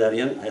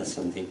seminarian, I add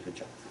something to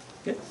John.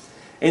 Okay?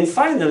 And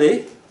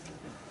finally,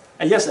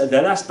 yes,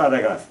 the last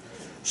paragraph.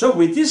 So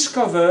we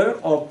discover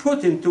or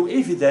put into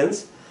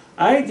evidence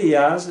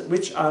ideas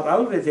which are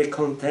already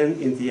contained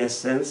in the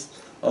essence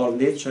or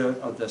nature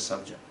of the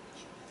subject.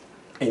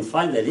 And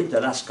finally,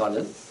 the last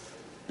column,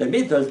 the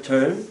middle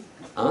term,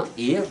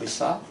 here we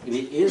saw,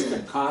 it is the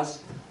cause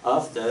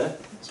of the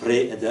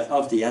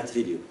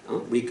attribute.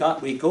 We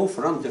go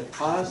from the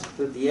cause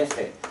to the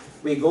effect.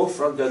 We go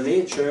from the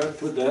nature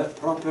to the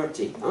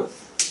property.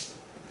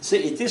 See,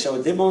 it is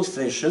a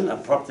demonstration, a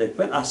property.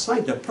 When I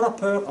assign the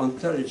proper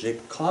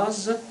ontologic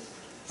cause,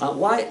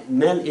 why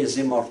man is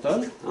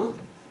immortal?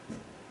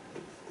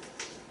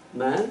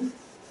 Man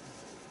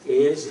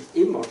is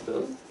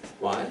immortal.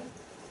 Why?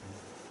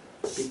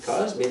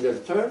 Because middle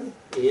term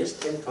is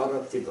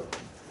incorruptible.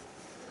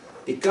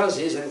 Because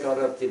he is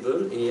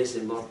incorruptible, he is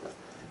immortal.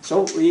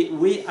 So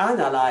we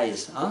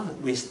analyze.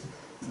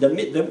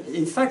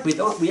 In fact, we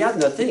have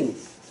nothing.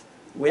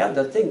 We have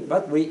nothing,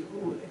 but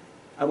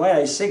why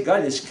I say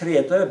God is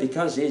creator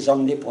because he is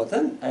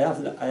omnipotent, I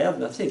have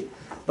nothing.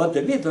 But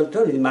the middle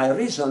term in my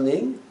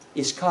reasoning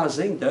is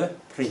causing the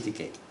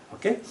predicate.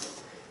 Okay?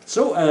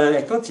 So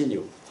I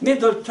continue.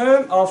 Middle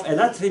term of an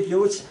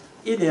attribute's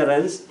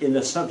inherence in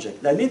the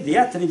subject. That means the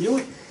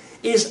attribute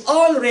is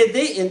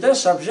already in the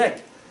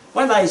subject.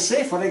 When I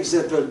say, for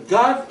example,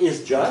 God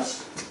is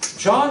just,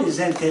 John is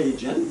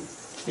intelligent,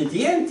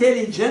 the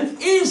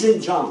intelligent is in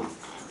John.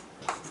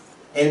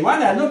 And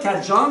when I look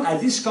at John, I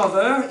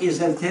discover he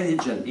is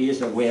intelligent. He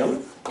is a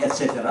will,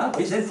 etc.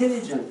 He is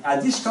intelligent.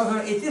 I discover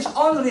it is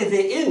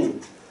already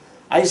in.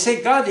 I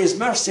say God is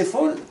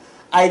merciful.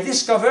 I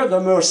discover the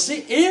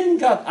mercy in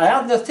God. I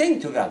add nothing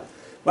to God.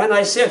 When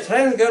I say a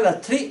triangle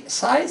at three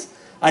sides,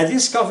 I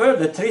discover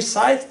the three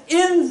sides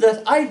in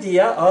the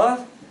idea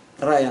of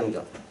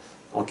triangle.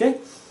 Okay?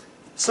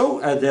 So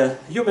the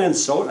human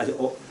soul,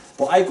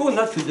 I go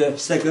now to the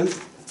second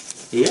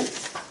here.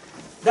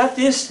 That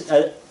is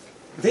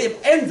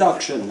the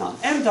induction now.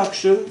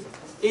 Induction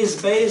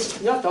is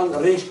based not on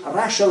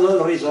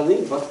rational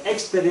reasoning, but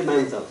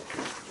experimental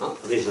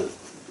reasoning,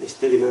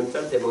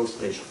 experimental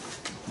demonstration.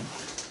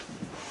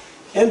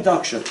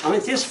 Induction,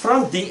 it is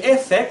from the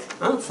effect,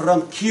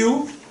 from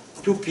Q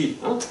to P,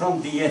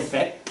 from the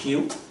effect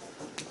Q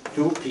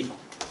to P.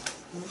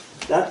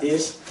 That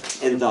is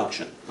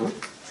induction.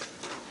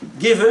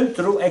 Given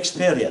through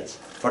experience.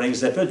 For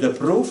example, the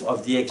proof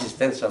of the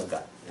existence of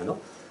God.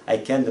 I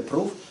can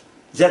prove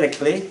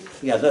directly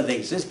God doesn't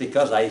exist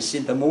because I see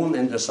the moon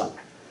and the sun.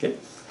 Okay?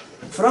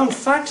 From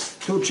facts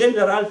to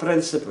general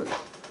principle.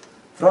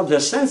 From the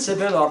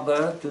sensible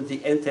order to the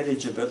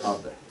intelligible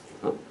order.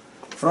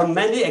 From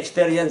many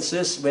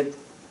experiences with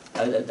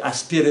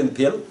aspirin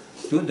pill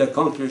to the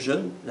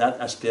conclusion that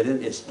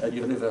aspirin is a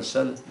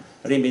universal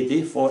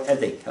remedy for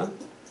headache.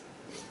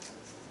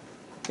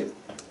 Okay.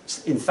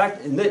 In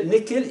fact,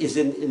 nickel is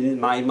in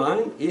my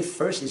mind if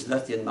first is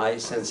not in my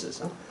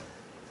senses.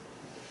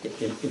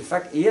 In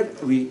fact, here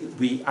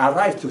we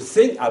arrive to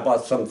think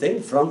about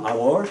something from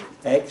our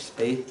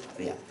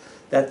experience.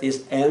 That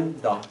is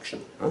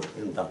induction.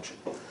 Induction.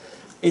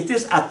 It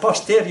is a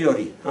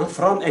posteriori,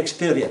 from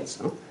experience.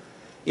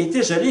 It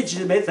is a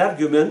legitimate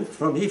argument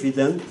from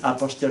evident a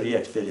posteriori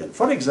experience.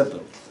 For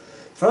example,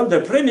 from the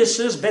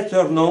premises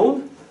better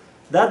known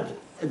than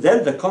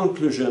the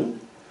conclusion,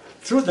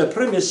 through the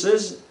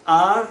premises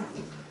are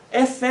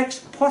effects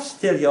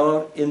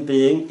posterior in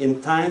being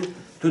in time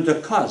to the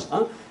cause.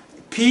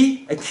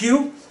 Q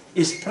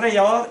is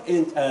prior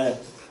in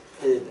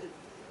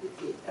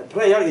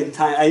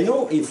time. I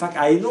know, in fact,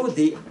 I know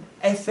the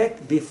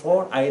effect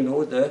before I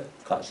know the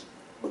cause.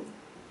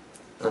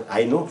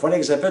 I know, for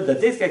example, the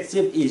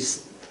detective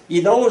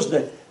he knows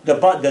the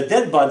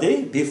dead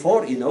body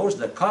before he knows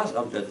the cause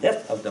of the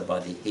death of the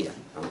body here.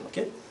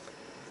 Okay?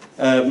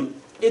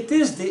 It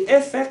is the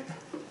effect,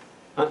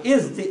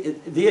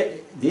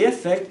 the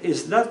effect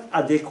is not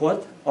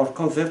adequate or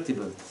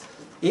convertible.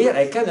 Here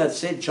I cannot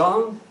say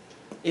John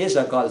is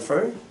a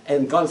golfer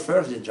and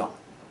golfer is John.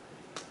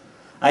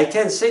 I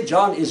can say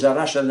John is a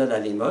rational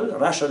animal,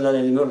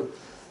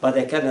 but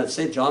I cannot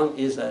say John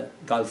is a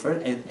golfer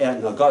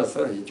and a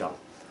golfer is John.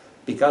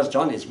 because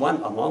John is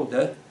one among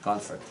the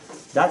convert.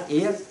 That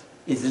here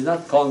is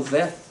not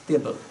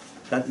convertible.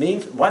 That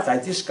means what I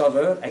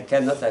discover, I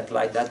cannot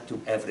apply that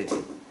to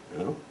everything. You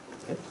know?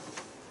 Okay.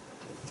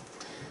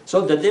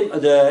 So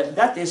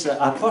that is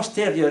a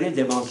posteriori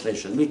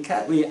demonstration. We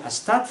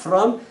start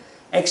from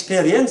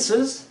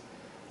experiences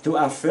to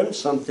affirm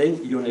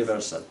something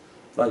universal.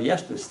 But we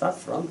have to start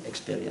from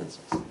experiences.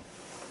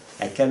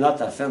 I cannot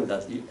affirm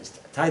that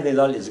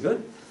Tylenol is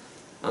good.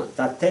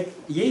 That takes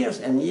years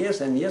and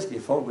years and years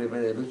before we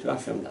were able to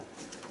affirm that.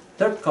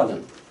 Third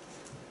column.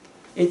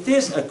 It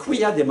is a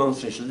quia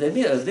demonstration. A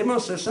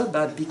demonstration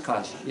but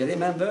because. You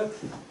remember,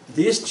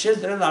 these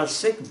children are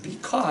sick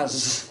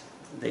because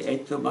they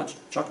ate too much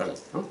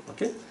chocolate. Huh?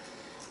 Okay?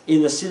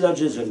 In the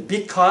syllogism,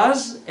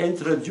 because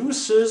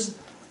introduces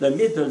the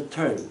middle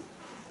term.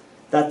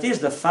 That is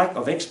the fact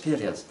of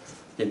experience.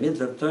 The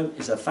middle term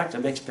is a fact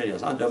of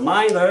experience. And the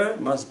minor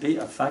must be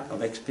a fact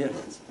of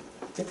experience.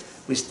 Okay?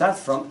 We start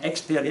from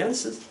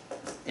experiences,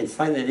 and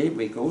finally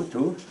we go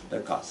to the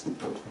cause.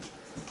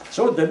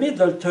 So the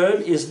middle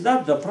term is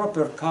not the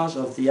proper cause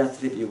of the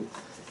attribute.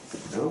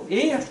 No?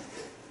 Here,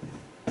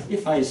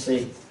 if I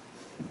say,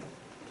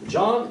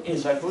 John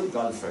is a good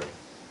golfer.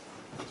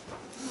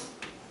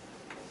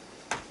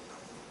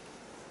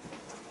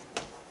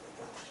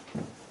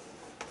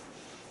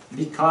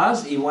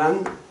 Because he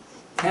won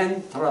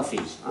 10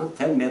 trophies,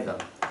 10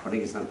 medals, for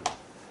example.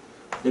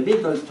 The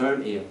middle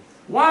term here.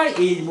 Why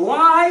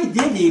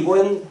did he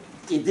win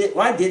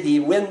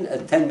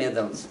 10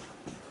 medals?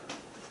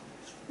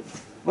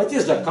 What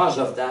is the cause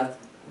of that?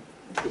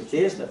 It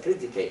is the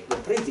predicate. The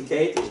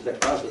predicate is the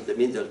cause of the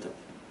middle term.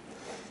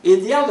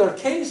 In the other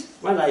case,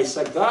 when I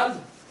say God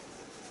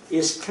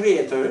is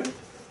creator,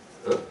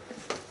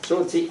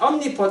 so the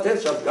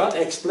omnipotence of God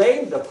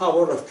explains the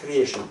power of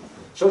creation.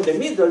 So the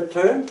middle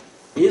term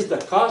is the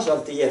cause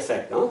of the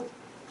effect. No?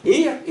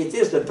 Here it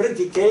is the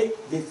predicate,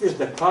 it is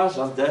the cause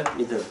of the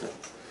middle term.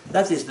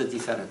 That is the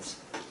difference.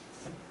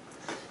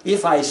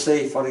 If I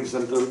say, for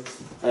example,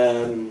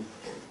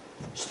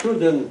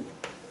 students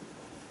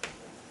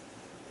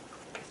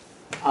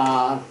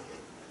are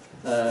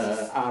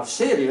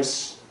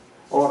serious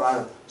or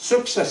are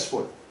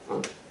successful.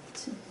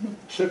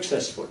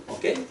 Successful,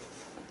 okay?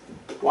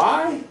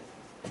 Why?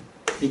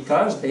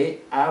 Because they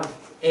have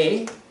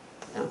A,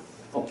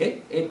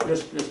 okay, A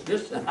plus plus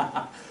plus.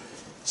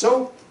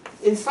 So,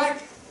 in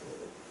fact,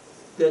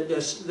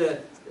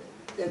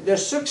 the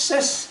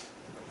success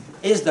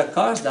is the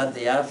cause that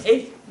they have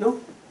A, no?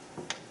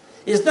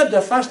 It's not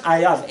the fact I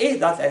have A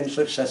that I'm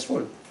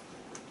successful.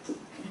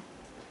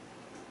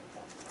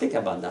 Think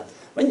about that.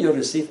 When you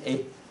receive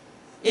A,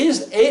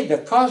 is A the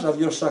cause of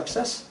your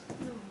success?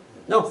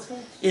 No.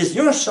 Is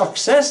your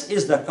success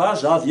is the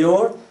cause of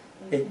your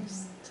A?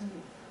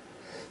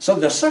 So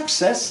the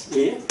success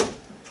here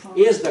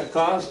is the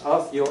cause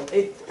of your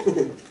A.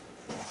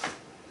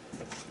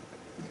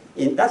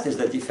 That is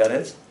the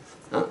difference.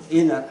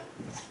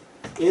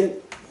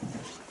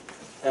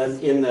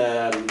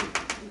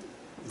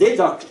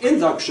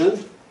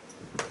 Induction,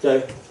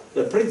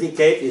 the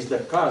predicate is the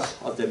cause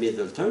of the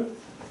middle term.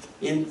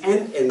 In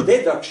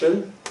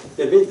deduction,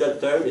 the middle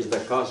term is the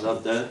cause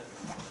of the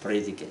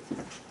predicate.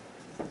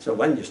 So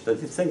when you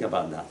study, think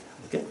about that.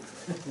 Okay?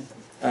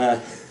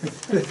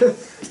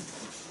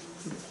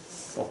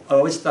 I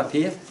will stop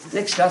here.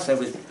 Next class I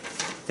will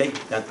take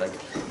that again.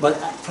 But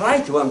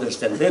try to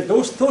understand.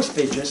 Those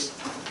pages,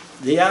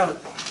 they are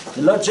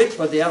logic,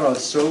 but they are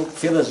also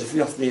philosophy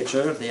of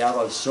nature, they are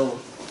also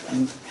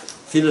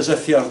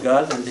philosophy of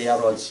God, and they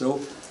are also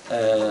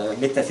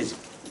metaphysics.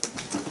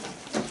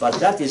 But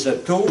that is a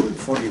tool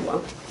for you. Huh?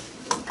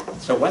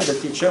 So when the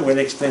teacher will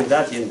explain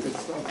that in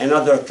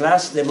another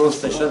class,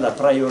 demonstration a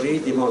priori,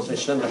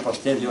 demonstration a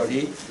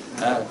posteriori,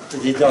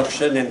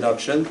 deduction,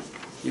 induction,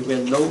 you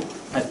will know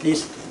at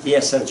least the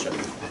essential.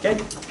 Okay?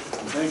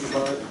 Thank you,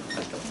 Father.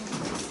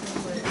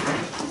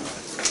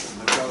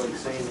 My colleague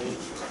saying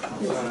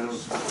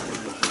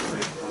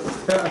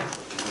me.